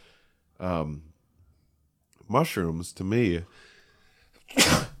 So mushrooms to me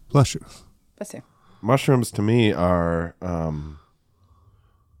Bless you. Bless you. mushrooms to me are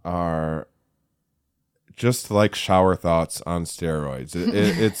just like shower thoughts on steroids.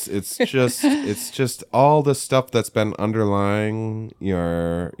 It's just all the stuff that's been underlying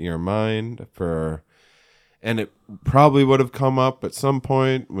your mind for, and it probably would have come up at some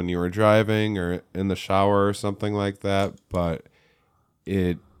point when you were driving or in the shower or something like that, but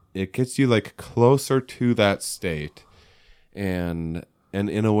it gets you like closer to that state, and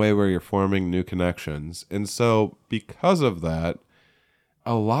in a way where you're forming new connections. And so because of that,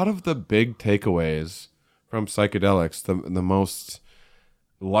 a lot of the big takeaways from psychedelics, the most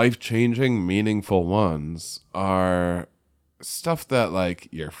life-changing, meaningful ones, are stuff that like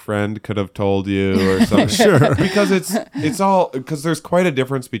your friend could have told you or something. Sure. Because because there's quite a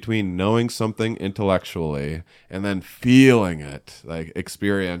difference between knowing something intellectually and then feeling it like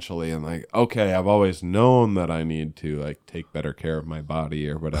experientially, and like, okay, I've always known that I need to like take better care of my body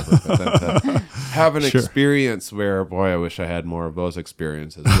or whatever, but then to have an experience where, boy, I wish I had more of those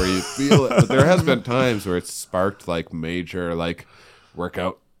experiences where you feel it. But there has been times where it's sparked like major like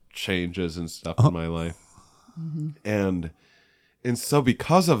workout changes and stuff in my life. And so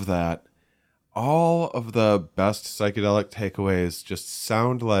because of that, all of the best psychedelic takeaways just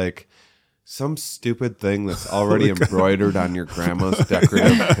sound like some stupid thing that's already embroidered on your grandma's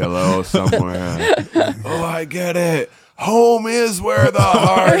decorative pillow somewhere. Oh, I get it. Home is where the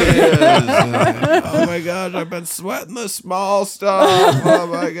heart is. Oh my gosh, I've been sweating the small stuff. Oh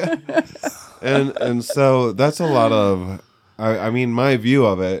my God. And so that's a lot of, I mean, my view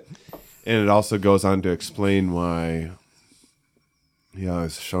of it, and it also goes on to explain why. Yeah, I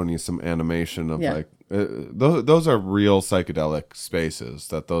was showing you some animation of like those are real psychedelic spaces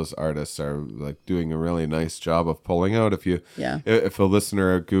that those artists are like doing a really nice job of pulling out. If a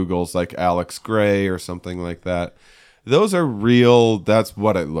listener Googles like Alex Gray or something like that, those are real. That's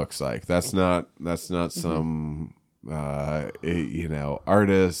what it looks like. That's not some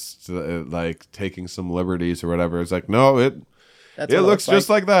artist like taking some liberties or whatever. It's like, no, it looks just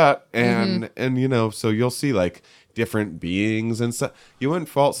like that, and so you'll see like different beings and stuff. You wouldn't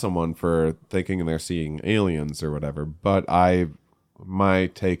fault someone for thinking they're seeing aliens or whatever, but my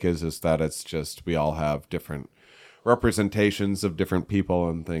take is that it's just we all have different representations of different people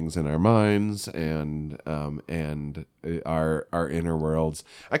and things in our minds and our inner worlds.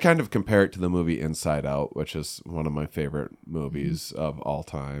 I kind of compare it to the movie Inside Out, which is one of my favorite movies of all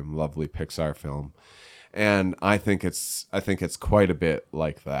time. Lovely Pixar film. And I think it's quite a bit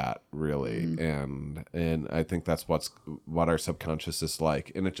like that, really, and I think that's what our subconscious is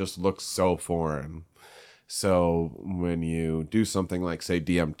like, and it just looks so foreign. So when you do something like, say,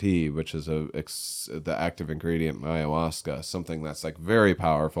 DMT, which is the active ingredient in ayahuasca, something that's like very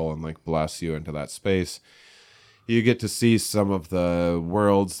powerful and like blasts you into that space, you get to see some of the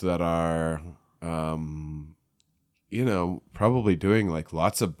worlds that are probably doing like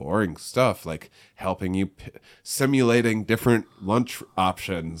lots of boring stuff, like helping you simulating different lunch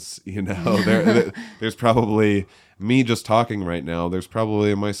options. There's probably me just talking right now. There's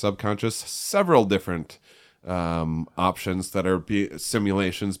probably in my subconscious several different options that are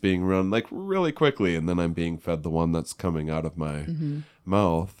simulations being run like really quickly, and then I'm being fed the one that's coming out of my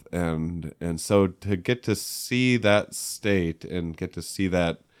mouth, and so to get to see that state and get to see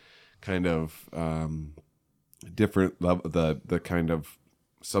that kind of different level, the kind of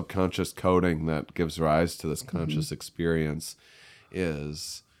subconscious coding that gives rise to this conscious experience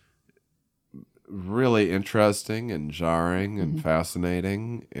is really interesting and jarring and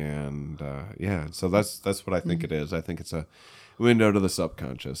fascinating, and so that's what I think it is. I think it's a window to the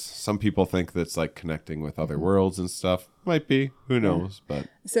subconscious. Some people think that's like connecting with other worlds and stuff. Might be, who knows? But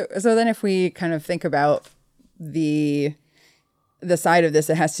so then if we kind of think about the side of this,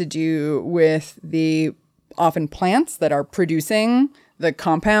 it has to do with the often plants that are producing the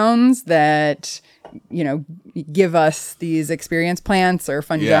compounds that give us these experience, plants or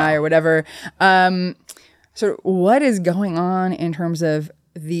fungi or whatever. So what is going on in terms of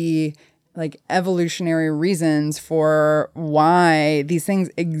the like evolutionary reasons for why these things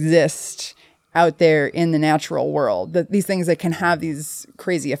exist out there in the natural world, these things that can have these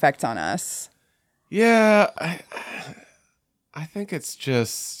crazy effects on us? I think it's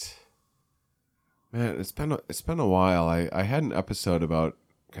just, man, it's been a while. I had an episode about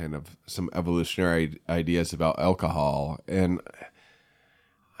kind of some evolutionary ideas about alcohol, and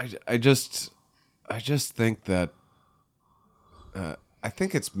I just think that I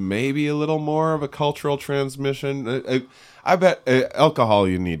think it's maybe a little more of a cultural transmission. I bet alcohol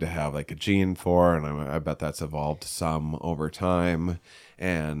you need to have like a gene for, and I bet that's evolved some over time,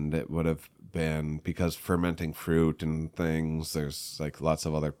 and it would have been because fermenting fruit and things, there's like lots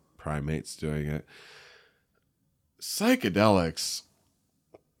of other primates doing it. Psychedelics,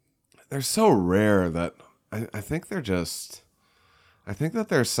 they're so rare that I think they're just, I think that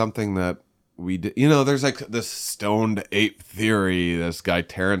there's something that we did, there's like this stoned ape theory this guy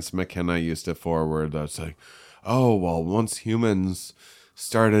Terrence McKenna used to forward that's like, oh, well, once humans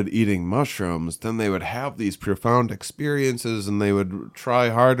started eating mushrooms, then they would have these profound experiences and they would try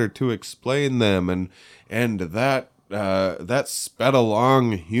harder to explain them, and that sped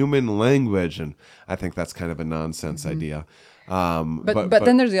along human language. And I think that's kind of a nonsense idea. But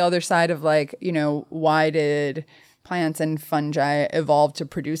then there's the other side of like, why did plants and fungi evolve to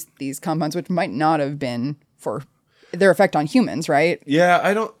produce these compounds, which might not have been for their effect on humans, right? Yeah,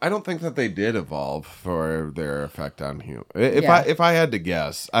 I don't think that they did evolve for their effect on humans. If I had to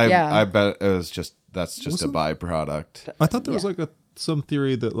guess, I bet it was that's just a byproduct. I thought there was like some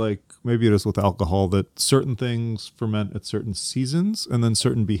theory that like maybe it is with alcohol that certain things ferment at certain seasons and then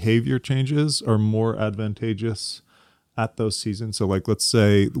certain behavior changes are more advantageous at those seasons. So like let's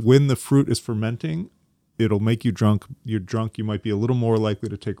say when the fruit is fermenting, it'll make you drunk. You're drunk. You might be a little more likely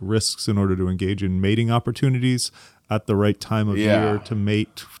to take risks in order to engage in mating opportunities at the right time of year to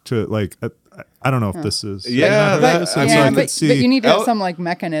mate. To like, I don't know if this is. Yeah, but you need to have some like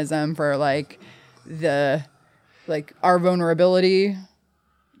mechanism for like our vulnerability.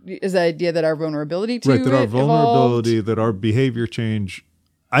 Is the idea that our vulnerability to right, that our vulnerability, evolved? that our behavior change.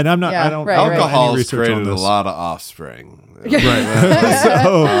 And I'm not. Yeah, I don't. right, Alcohol's created a lot of offspring. Right.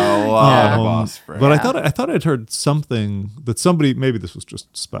 So, a lot of offspring. But I thought I'd heard something that somebody, maybe this was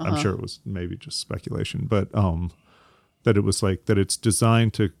just I'm sure it was maybe just speculation, but that it was like that it's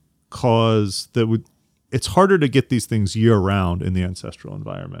designed to cause it's harder to get these things year round in the ancestral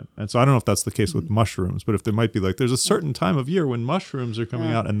environment. And so I don't know if that's the case with mushrooms, but if there might be like there's a certain time of year when mushrooms are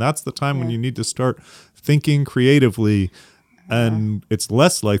coming out, and that's the time when you need to start thinking creatively. And it's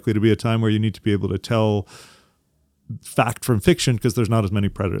less likely to be a time where you need to be able to tell fact from fiction because there's not as many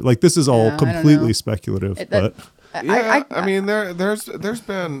predators. Like this is all completely speculative. I mean, there's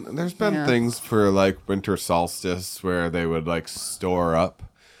been things for like winter solstice where they would like store up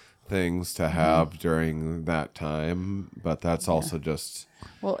things to have during that time, but that's also just.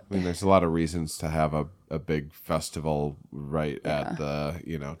 Well, I mean, there's a lot of reasons to have a big festival right at the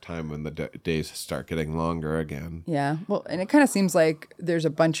time when the days start getting longer again. Yeah, well, and it kind of seems like there's a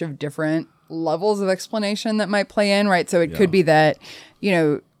bunch of different levels of explanation that might play in, right? So it could be that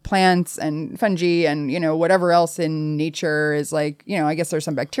plants and fungi and whatever else in nature is like I guess there's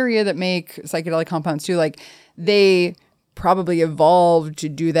some bacteria that make psychedelic compounds too. Like they probably evolved to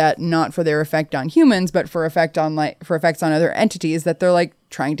do that not for their effect on humans, but for effects on other entities that they're like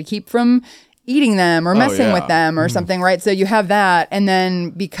trying to keep from eating them or messing with them or something, right? So you have that, and then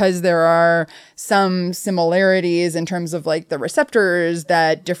because there are some similarities in terms of like the receptors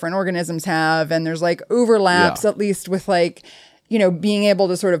that different organisms have, and there's like overlaps at least with like being able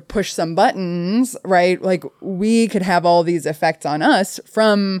to sort of push some buttons, right? Like we could have all these effects on us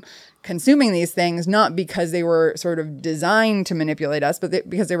from consuming these things, not because they were sort of designed to manipulate us, but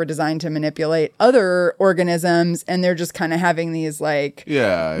because they were designed to manipulate other organisms, and they're just kind of having these like,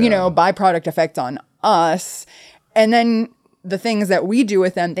 byproduct effects on us. And then the things that we do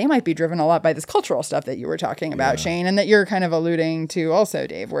with them, they might be driven a lot by this cultural stuff that you were talking about, Shane, and that you're kind of alluding to also,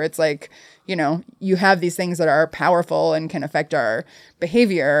 Dave, where it's like, you have these things that are powerful and can affect our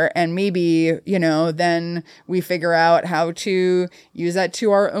behavior. And maybe, then we figure out how to use that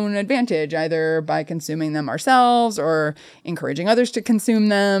to our own advantage, either by consuming them ourselves or encouraging others to consume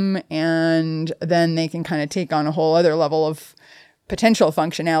them. And then they can kind of take on a whole other level of potential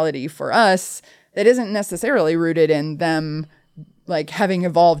functionality for us that isn't necessarily rooted in them like having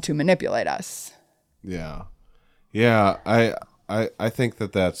evolved to manipulate us. Yeah. Yeah. I think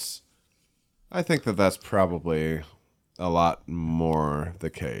that's probably a lot more the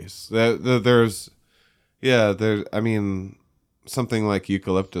case. I mean, something like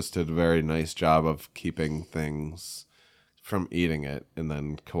eucalyptus did a very nice job of keeping things from eating it, and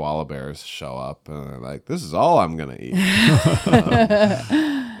then koala bears show up and they're like, this is all I'm going to eat.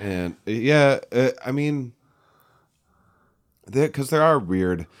 I mean, because there are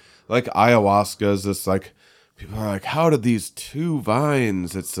weird, like ayahuasca is this like, people are like, how did these two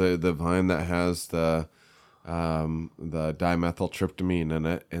vines? It's the vine that has the dimethyltryptamine in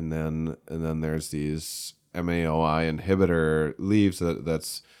it, and then there's these MAOI inhibitor leaves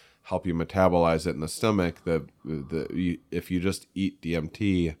that's help you metabolize it in the stomach. If you just eat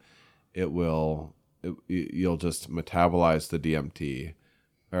DMT, you'll just metabolize the DMT,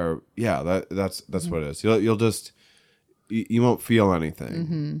 or that's what it is. You'll just you won't feel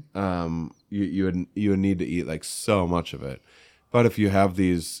anything. You would need to eat like so much of it. But if you have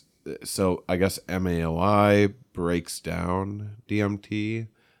these, so I guess MAOI breaks down DMT,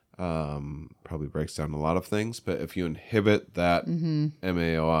 probably breaks down a lot of things. But if you inhibit that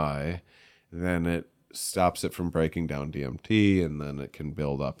MAOI, then it stops it from breaking down DMT, and then it can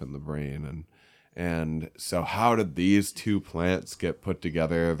build up in the brain. And so how did these two plants get put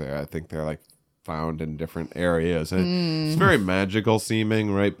together? I think they're like found in different areas, and it's very magical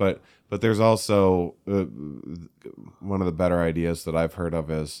seeming, right? But there's also one of the better ideas that I've heard of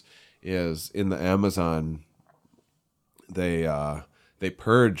is in the Amazon, they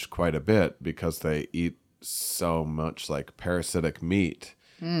purge quite a bit because they eat so much like parasitic meat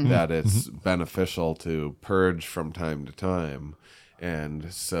that it's beneficial to purge from time to time.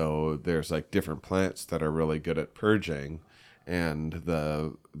 And so there's like different plants that are really good at purging, and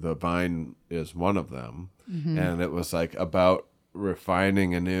the vine is one of them. And it was like about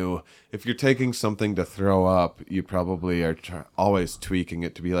refining a new, if you're taking something to throw up, you probably are always tweaking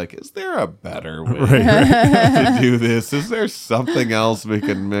it to be like, is there a better way to do this? Is there something else we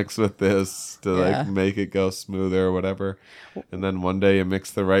can mix with this to like make it go smoother or whatever? And then one day you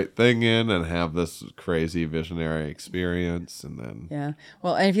mix the right thing in and have this crazy visionary experience. And then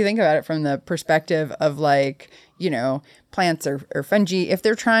well, and if you think about it from the perspective of like, you know, plants or fungi, if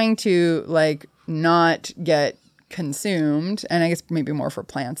they're trying to like not get consumed, and I guess maybe more for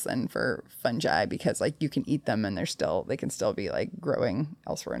plants than for fungi, because like you can eat them and they can still be like growing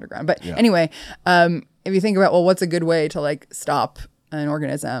elsewhere underground. But anyway, if you think about, well, what's a good way to like stop an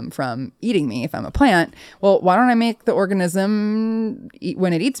organism from eating me if I'm a plant? Well, why don't I make the organism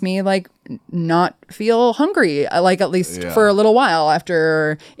when it eats me like not feel hungry, like at least for a little while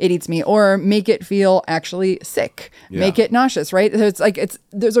after it eats me, or make it feel actually sick, make it nauseous, right? So it's like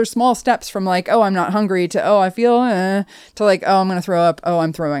those are small steps from like, oh, I'm not hungry, to oh, I feel to like, oh, I'm gonna throw up, oh,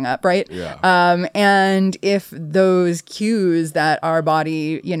 I'm throwing up, right? And if those cues that our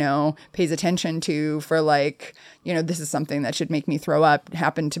body, you know, pays attention to for like, you know, this is something that should make me throw up,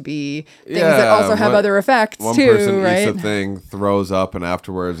 happen to be things that also have other effects one too, person right? eats a thing, throws up, and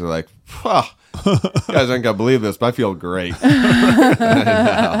afterwards they're like, you guys aren't gonna believe this, but I feel great.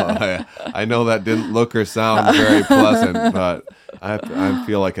 I know that didn't look or sound very pleasant, but I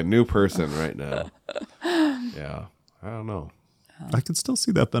feel like a new person right now. Yeah, I don't know. I can still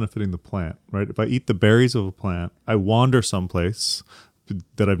see that benefiting the plant, right? If I eat the berries of a plant, I wander someplace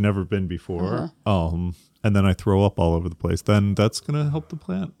that I've never been before, and then I throw up all over the place, then that's going to help the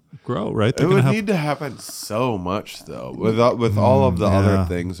plant grow, right? It would need to happen so much, though, with all of the other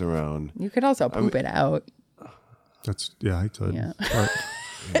things around. You could also poop it out. That's, I could. Yeah. But,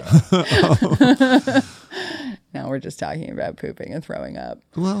 Now we're just talking about pooping and throwing up.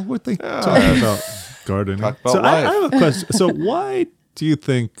 well, we're talking about gardening. Talk about So I life. have a question. So why do you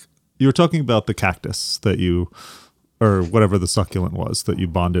think, you were talking about the cactus that you, or whatever the succulent was that you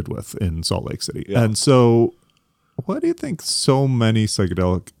bonded with in Salt Lake City. Yeah. And so why do you think so many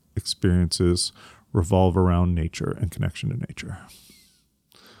psychedelic experiences revolve around nature and connection to nature?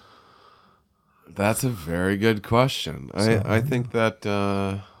 That's a very good question. I think that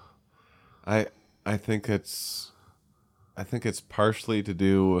I think it's partially to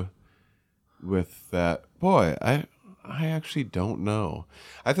do with that. Boy, I actually don't know.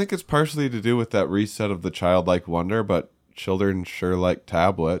 I think it's partially to do with that reset of the childlike wonder, but children sure like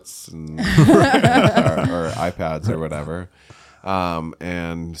tablets and or iPads or whatever.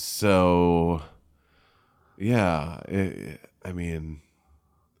 And so, yeah, I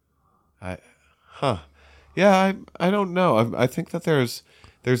don't know. I think that there's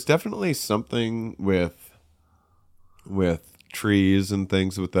definitely something with trees and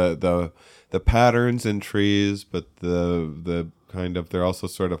things, with the patterns in trees, but the kind of, they're also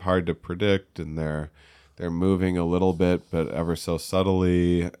sort of hard to predict, and they're moving a little bit but ever so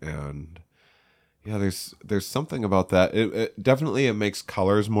subtly, and there's something about that. It definitely, it makes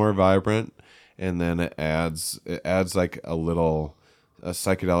colors more vibrant, and then it adds like a little,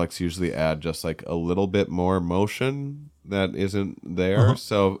 psychedelics usually add just like a little bit more motion that isn't there.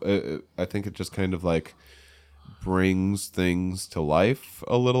 So I think it just kind of like brings things to life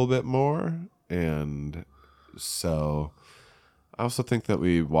a little bit more. And so I also think that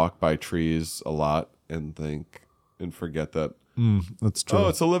we walk by trees a lot and think and forget that That's true. Oh,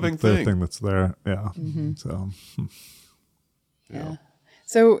 it's a living the thing. thing that's there. Yeah. Mm-hmm. So Yeah.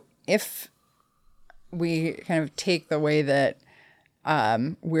 So if we kind of take the way that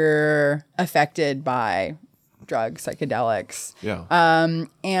we're affected by drugs, psychedelics,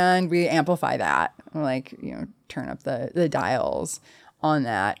 and we amplify that, like, you know, turn up the dials on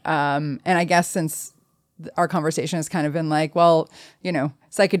that. And I guess since our conversation has kind of been like, well, you know,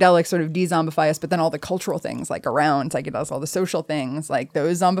 psychedelics sort of de-zombify us, but then all the cultural things like around psychedelics, all the social things, like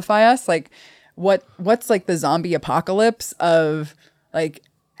those zombify us. Like what's like the zombie apocalypse of like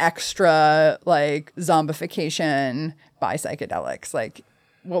extra like zombification by psychedelics? Like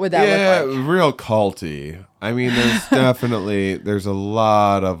what would that look like? Real culty. I mean, there's a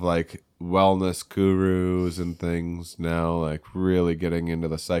lot of like wellness gurus and things now, like really getting into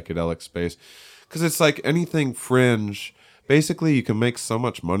the psychedelic space. Because it's like anything fringe. Basically, you can make so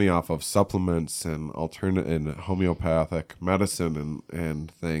much money off of supplements and alternate and homeopathic medicine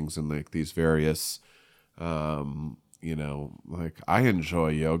and things, and like these various like I enjoy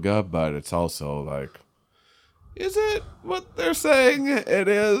yoga, but it's also like, is it what they're saying it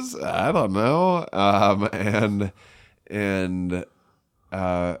is? I don't know.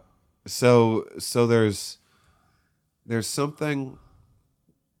 So there's something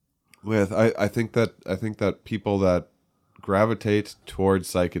with I think that people that gravitate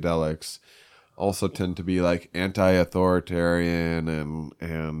towards psychedelics also tend to be like anti-authoritarian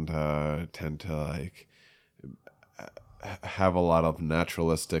and tend to like have a lot of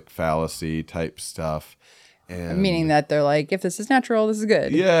naturalistic fallacy type stuff. And Meaning that they're like, if this is natural, this is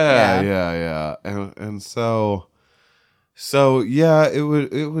good. Yeah. And so yeah, it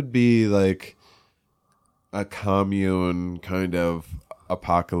would be like a commune kind of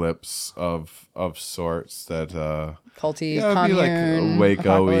apocalypse of sorts that Culty, it'd be like a commune,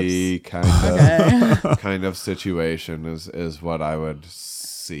 Waco-y Okay. kind of situation is what I would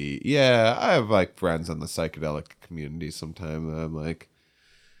see. Yeah, I have like friends in the psychedelic community sometimes that I'm like,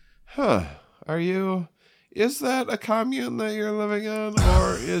 is that a commune that you're living on,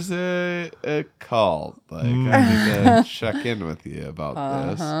 or is it a cult? Like, I need to check in with you about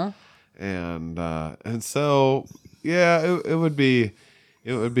this. And so, yeah, it would be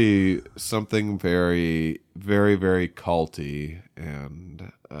something very, very, very culty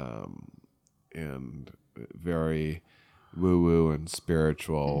and very woo-woo and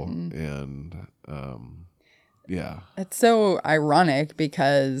spiritual and yeah. It's so ironic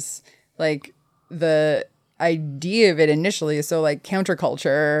because like the idea of it initially is so like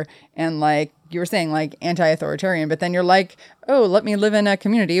counterculture and like you were saying like anti-authoritarian, but then you're like, oh, let me live in a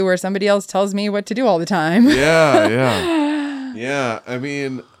community where somebody else tells me what to do all the time. Yeah. I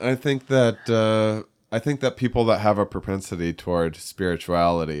mean, I think that people that have a propensity toward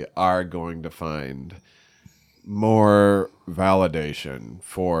spirituality are going to find more validation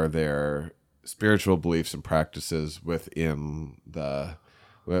for their spiritual beliefs and practices within the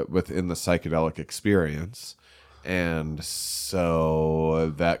psychedelic experience, and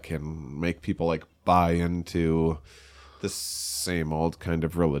so that can make people like buy into the same old kind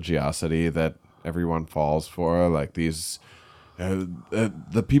of religiosity that everyone falls for, like these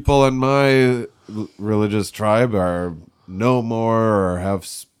the people in my religious tribe are know more or have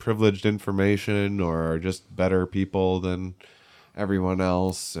privileged information or are just better people than everyone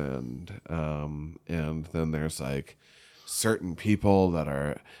else, and then there's like certain people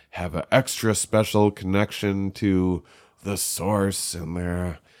that have an extra special connection to the source, and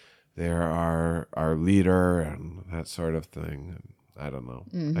they're our leader and that sort of thing. And I don't know.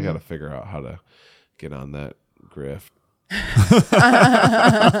 I got to figure out how to get on that grift.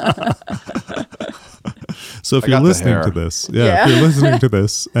 So if I you're got the listening hair. to this, if you're listening to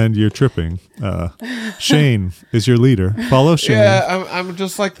this and you're tripping, Shane is your leader. Follow Shane. Yeah, I'm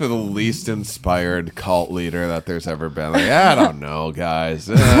just like the least inspired cult leader that there's ever been. Like, I don't know, guys.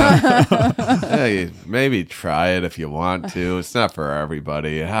 Hey, maybe try it if you want to. It's not for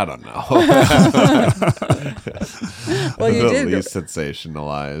everybody. I don't know. Well, you the did least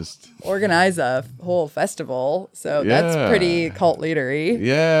sensationalized. organize a whole festival, so that's pretty cult leadery.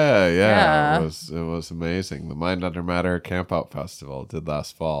 Yeah. It was amazing. The Mind Under Matter Camp Out Festival did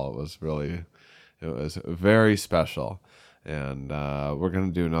last fall. It was very special, and we're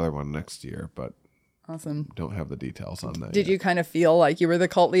gonna do another one next year, but Awesome. don't have the details on that. Did yet. you kind of feel like you were the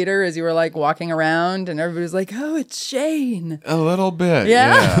cult leader as you were like walking around and everybody was like, oh, it's Shane? A little bit,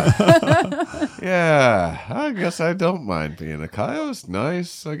 Yeah? yeah. I guess I don't mind being a cult. It was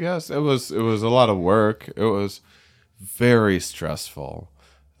nice. I guess it was a lot of work. It was very stressful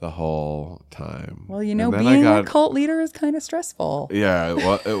the whole time. Well, you And know, then being a cult leader is kind of stressful.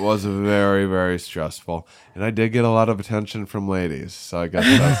 Yeah, it was very, very stressful, and I did get a lot of attention from ladies. So I guess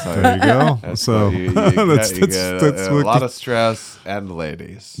that's how There you go. That's So what you that's get a what lot of stress and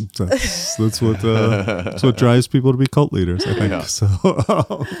ladies. that's what drives people to be cult leaders, I think. Yeah. So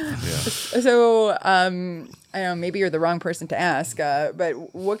So, I know maybe you're the wrong person to ask,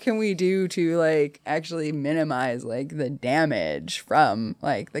 but what can we do to like actually minimize like the damage from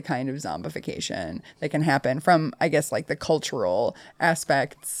like the kind of zombification that can happen from, I guess, like the cultural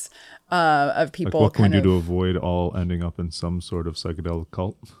aspects of like, people? what can we kind do of, to avoid all ending up in some sort of psychedelic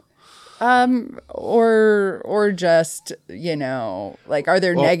cult? or just, you know, like, are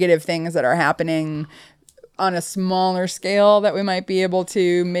there negative things that are happening on a smaller scale that we might be able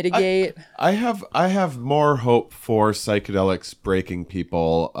to mitigate? I have more hope for psychedelics breaking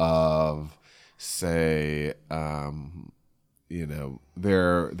people of, say, you know,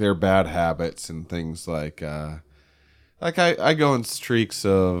 their bad habits and things like I go in streaks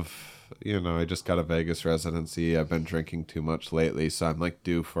of, you know, I just got a Vegas residency. I've been drinking too much lately, so I'm like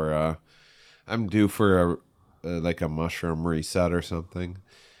due for a like a mushroom reset or something.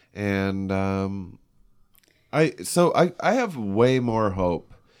 And I have way more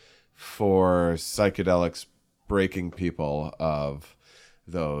hope for psychedelics breaking people of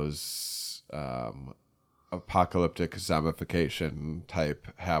those apocalyptic zombification type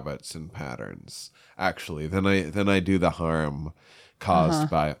habits and patterns actually than I do the harm caused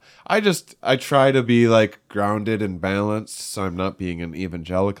by it. I try to be like grounded and balanced, so I'm not being an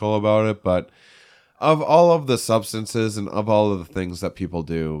evangelical about it, but of all of the substances and of all of the things that people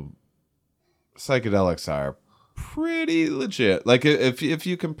do, psychedelics are pretty legit. Like if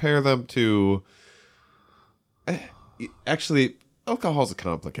you compare them to actually, alcohol's a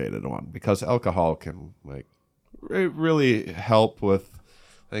complicated one because alcohol can like really help with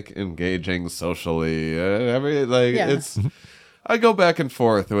like engaging socially. It's. I go back and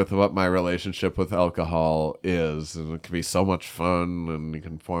forth with what my relationship with alcohol is, and it can be so much fun, and you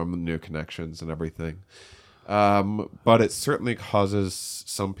can form new connections and everything. But it certainly causes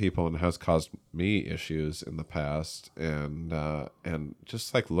some people, and has caused me issues in the past. And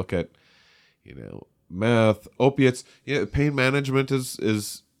just like look at, meth, opiates. Pain management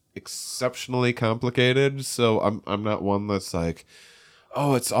is exceptionally complicated. So I'm not one that's like,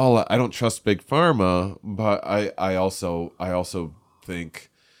 oh, it's all, I don't trust big pharma, but I also think,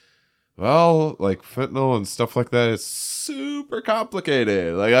 well, like fentanyl and stuff like that is super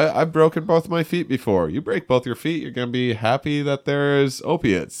complicated. Like I've broken both my feet before. You break both your feet, you're gonna be happy that there's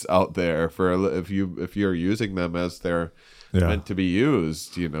opiates out there for if you're using them as they're meant to be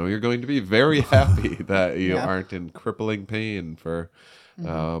used. You're going to be very happy that you aren't in crippling pain for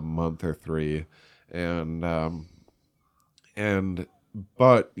a month or 3,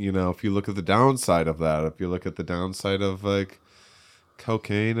 But, if you look at the downside of that, if you look at the downside of like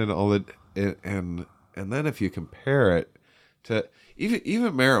cocaine and all it, and then if you compare it to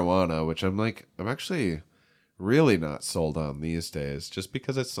even marijuana, which I'm actually really not sold on these days, just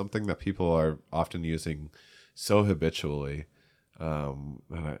because it's something that people are often using so habitually. And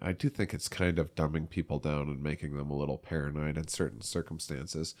I do think it's kind of dumbing people down and making them a little paranoid in certain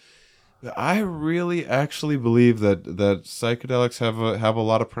circumstances. I really actually believe that psychedelics have a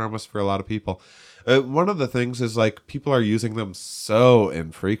lot of promise for a lot of people. One of the things is like people are using them so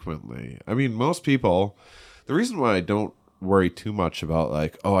infrequently. I mean, most people, the reason why I don't worry too much about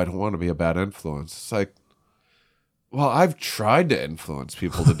like, oh, I don't want to be a bad influence. It's like, well, I've tried to influence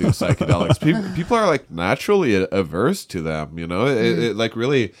people to do psychedelics. People are like naturally averse to them, it like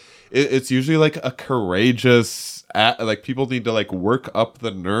really, it's usually like a courageous, like people need to like work up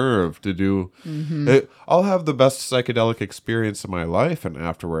the nerve to do. I'll have the best psychedelic experience of my life, and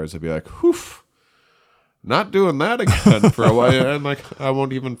afterwards I'll be like, whew, not doing that again for a while. And like I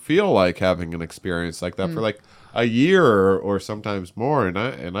won't even feel like having an experience like that for like a year or sometimes more. And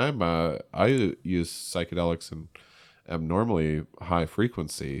I use psychedelics and am normally high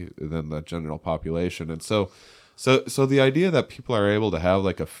frequency than the general population, and so the idea that people are able to have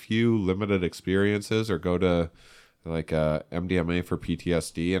like a few limited experiences or go to like MDMA for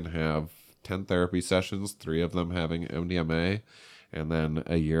PTSD and have 10 therapy sessions, 3 of them having MDMA, and then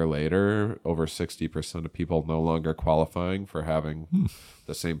a year later, over 60% of people no longer qualifying for having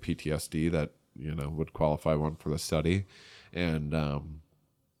the same PTSD that would qualify one for the study, and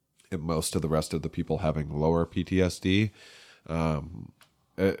most of the rest of the people having lower PTSD, and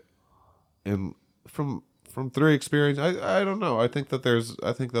from 3 experience, I don't know. I think that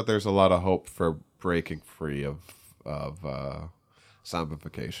there's a lot of hope for breaking free of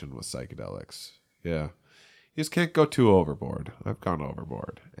zombification with psychedelics. Yeah, you just can't go too overboard. I've gone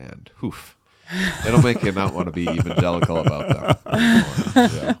overboard, and hoof, it'll make you not want to be evangelical about them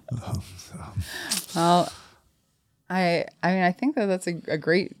anymore. Well, I mean, I think that's a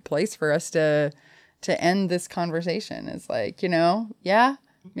great place for us to end this conversation. It's like,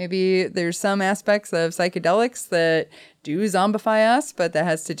 maybe there's some aspects of psychedelics that do zombify us, but that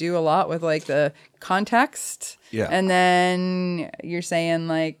has to do a lot with like the context. Yeah. And then you're saying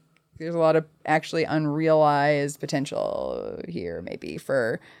like there's a lot of actually unrealized potential here maybe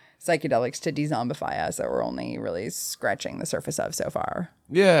for psychedelics to de-zombify us that we're only really scratching the surface of so far.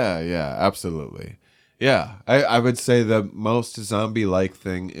 Yeah, absolutely. Yeah, I would say the most zombie-like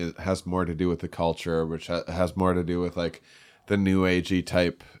thing has more to do with the culture, which has more to do with like the new agey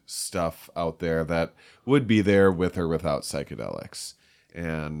type stuff out there that would be there with or without psychedelics.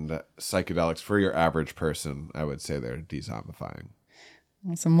 And psychedelics for your average person, I would say they're de-zombifying.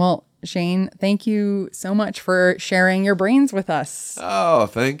 Awesome. Well, Shane, thank you so much for sharing your brains with us. Oh,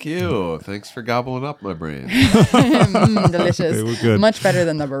 thank you. Thanks for gobbling up my brain. Delicious. They were good. Much better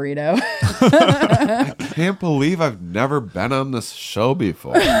than the burrito. I can't believe I've never been on this show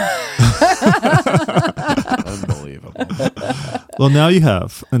before. I'm unbelievable. Well, now you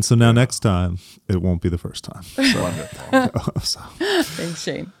have. And so now next time, it won't be the first time. Wonderful. So, Thanks,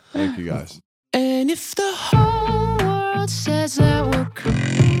 Shane. Thank you, guys. And if the whole world says that we're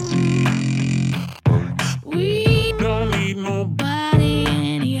crazy, we don't need nobody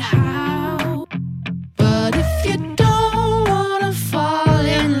anyhow. But if you don't wanna fall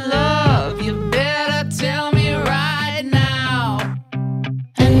in love, you better tell me right now.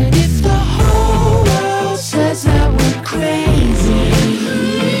 And if the whole world says that we're crazy,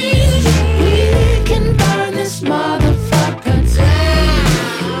 we can burn this motherfucker down.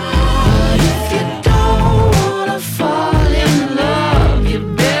 But if you don't wanna fall in love, you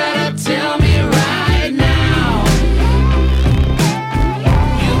better tell me right now.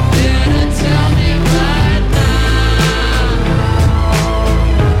 You better tell me right now.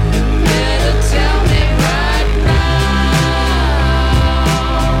 Better tell me right now.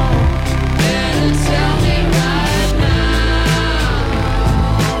 Better tell me right now.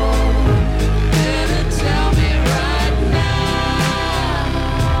 Better tell me right now.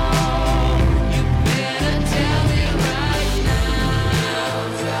 You better tell me right now.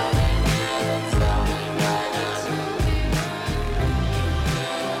 Tell me right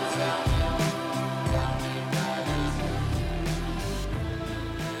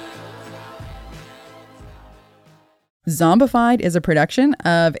Zombified is a production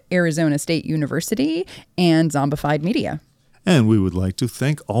of Arizona State University and Zombified Media. and we would like to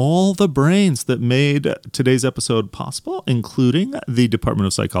thank all the brains that made today's episode possible, including the Department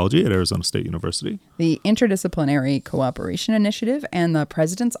of Psychology at Arizona State University, the Interdisciplinary Cooperation Initiative, and the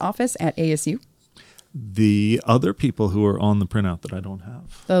President's Office at ASU. the other people who are on the printout that I don't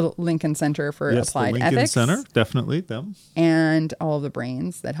have. The Lincoln Center for Yes, Applied the Lincoln Ethics. Center, definitely them. And all of the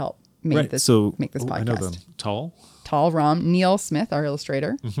brains that help make Right, this so make this podcast. I know them. Tall. Tall Rom, Neil Smith, our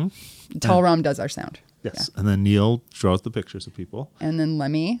illustrator. Mm-hmm. Tall Rom does our sound. Yes, and then Neil draws the pictures of people. And then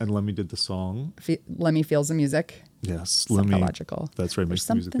Lemmy. And Lemmy did the song. Lemmy feels the music. Yes, Lemmy. Psychological. That's right, makes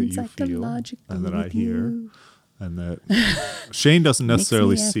the music that There's you something feel psychological and that I with hear. you. And that Shane doesn't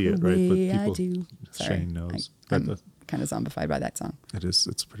necessarily Makes me see it, act the right? But way I people, do. Sorry. Shane knows. I'm kind of zombified by that song. It is.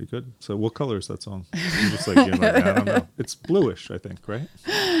 It's pretty good. So, what color is that song? You're just like, you're like, I don't know. It's bluish, I think, right?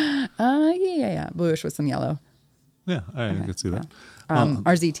 Yeah. Bluish with some yellow. Yeah, I can see that.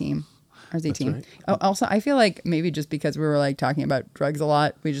 RZ team. RZ team. right. Oh, also, I feel like maybe just because we were like talking about drugs a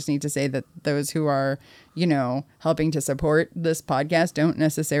lot, we just need to say that those who are, helping to support this podcast don't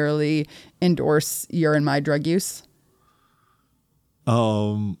necessarily endorse your and my drug use.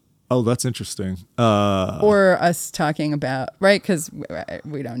 Oh, that's interesting. Or us talking about, right? Because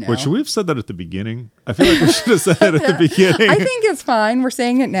we don't know. Wait, should we have said that at the beginning? I feel like we should have said it at the beginning. I think it's fine. We're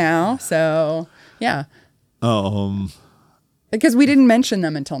saying it now. So, yeah. Because we didn't mention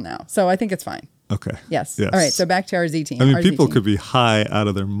them until now. So I think it's fine. Okay. Yes. Yes. All right. So back to our Z team. I mean, RZ people team. could be high out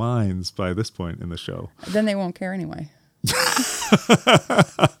of their minds by this point in the show. Then they won't care anyway.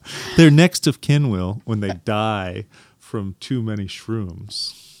 They're next of kin, Will, when they die from too many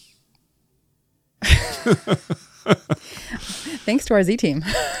shrooms. Thanks to our Z team.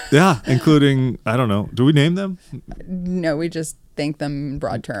 Yeah, including, I don't know. Do we name them? No, we just thank them in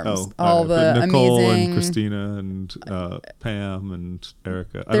broad terms. Oh, all but the Nicole amazing. and Christina and Pam and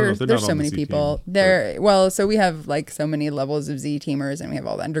Erica. I don't know if they're There's not so on the many Z people. team, So we have like so many levels of Z teamers, and we have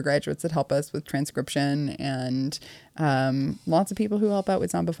all the undergraduates that help us with transcription, and lots of people who help out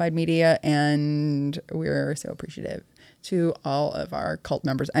with Zombified Media, and we're so appreciative to all of our cult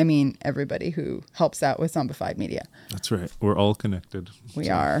members. I mean, everybody who helps out with Zombified Media. That's right. We're all connected. We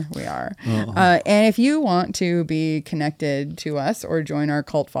are. And if you want to be connected to us or join our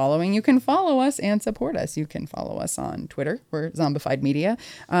cult following, you can follow us and support us. You can follow us on Twitter. We're Zombified Media.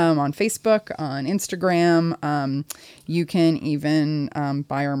 On Facebook, on Instagram. You can even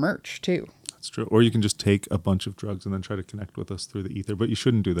buy our merch too. That's true. Or you can just take a bunch of drugs and then try to connect with us through the ether. But you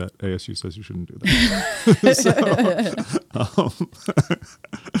shouldn't do that. ASU says you shouldn't do that.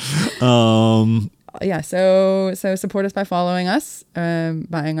 Yeah, so support us by following us,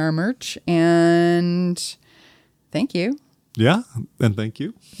 buying our merch, and thank you. Yeah, and thank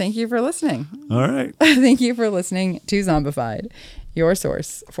you. Thank you for listening. All right. Thank you for listening to Zombified, your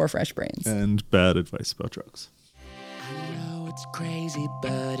source for fresh brains. And bad advice about drugs. It's crazy,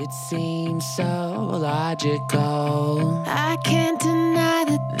 but it seems so logical. I can't deny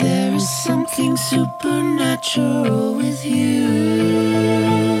that there is something supernatural with you.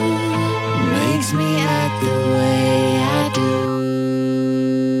 Makes me act the way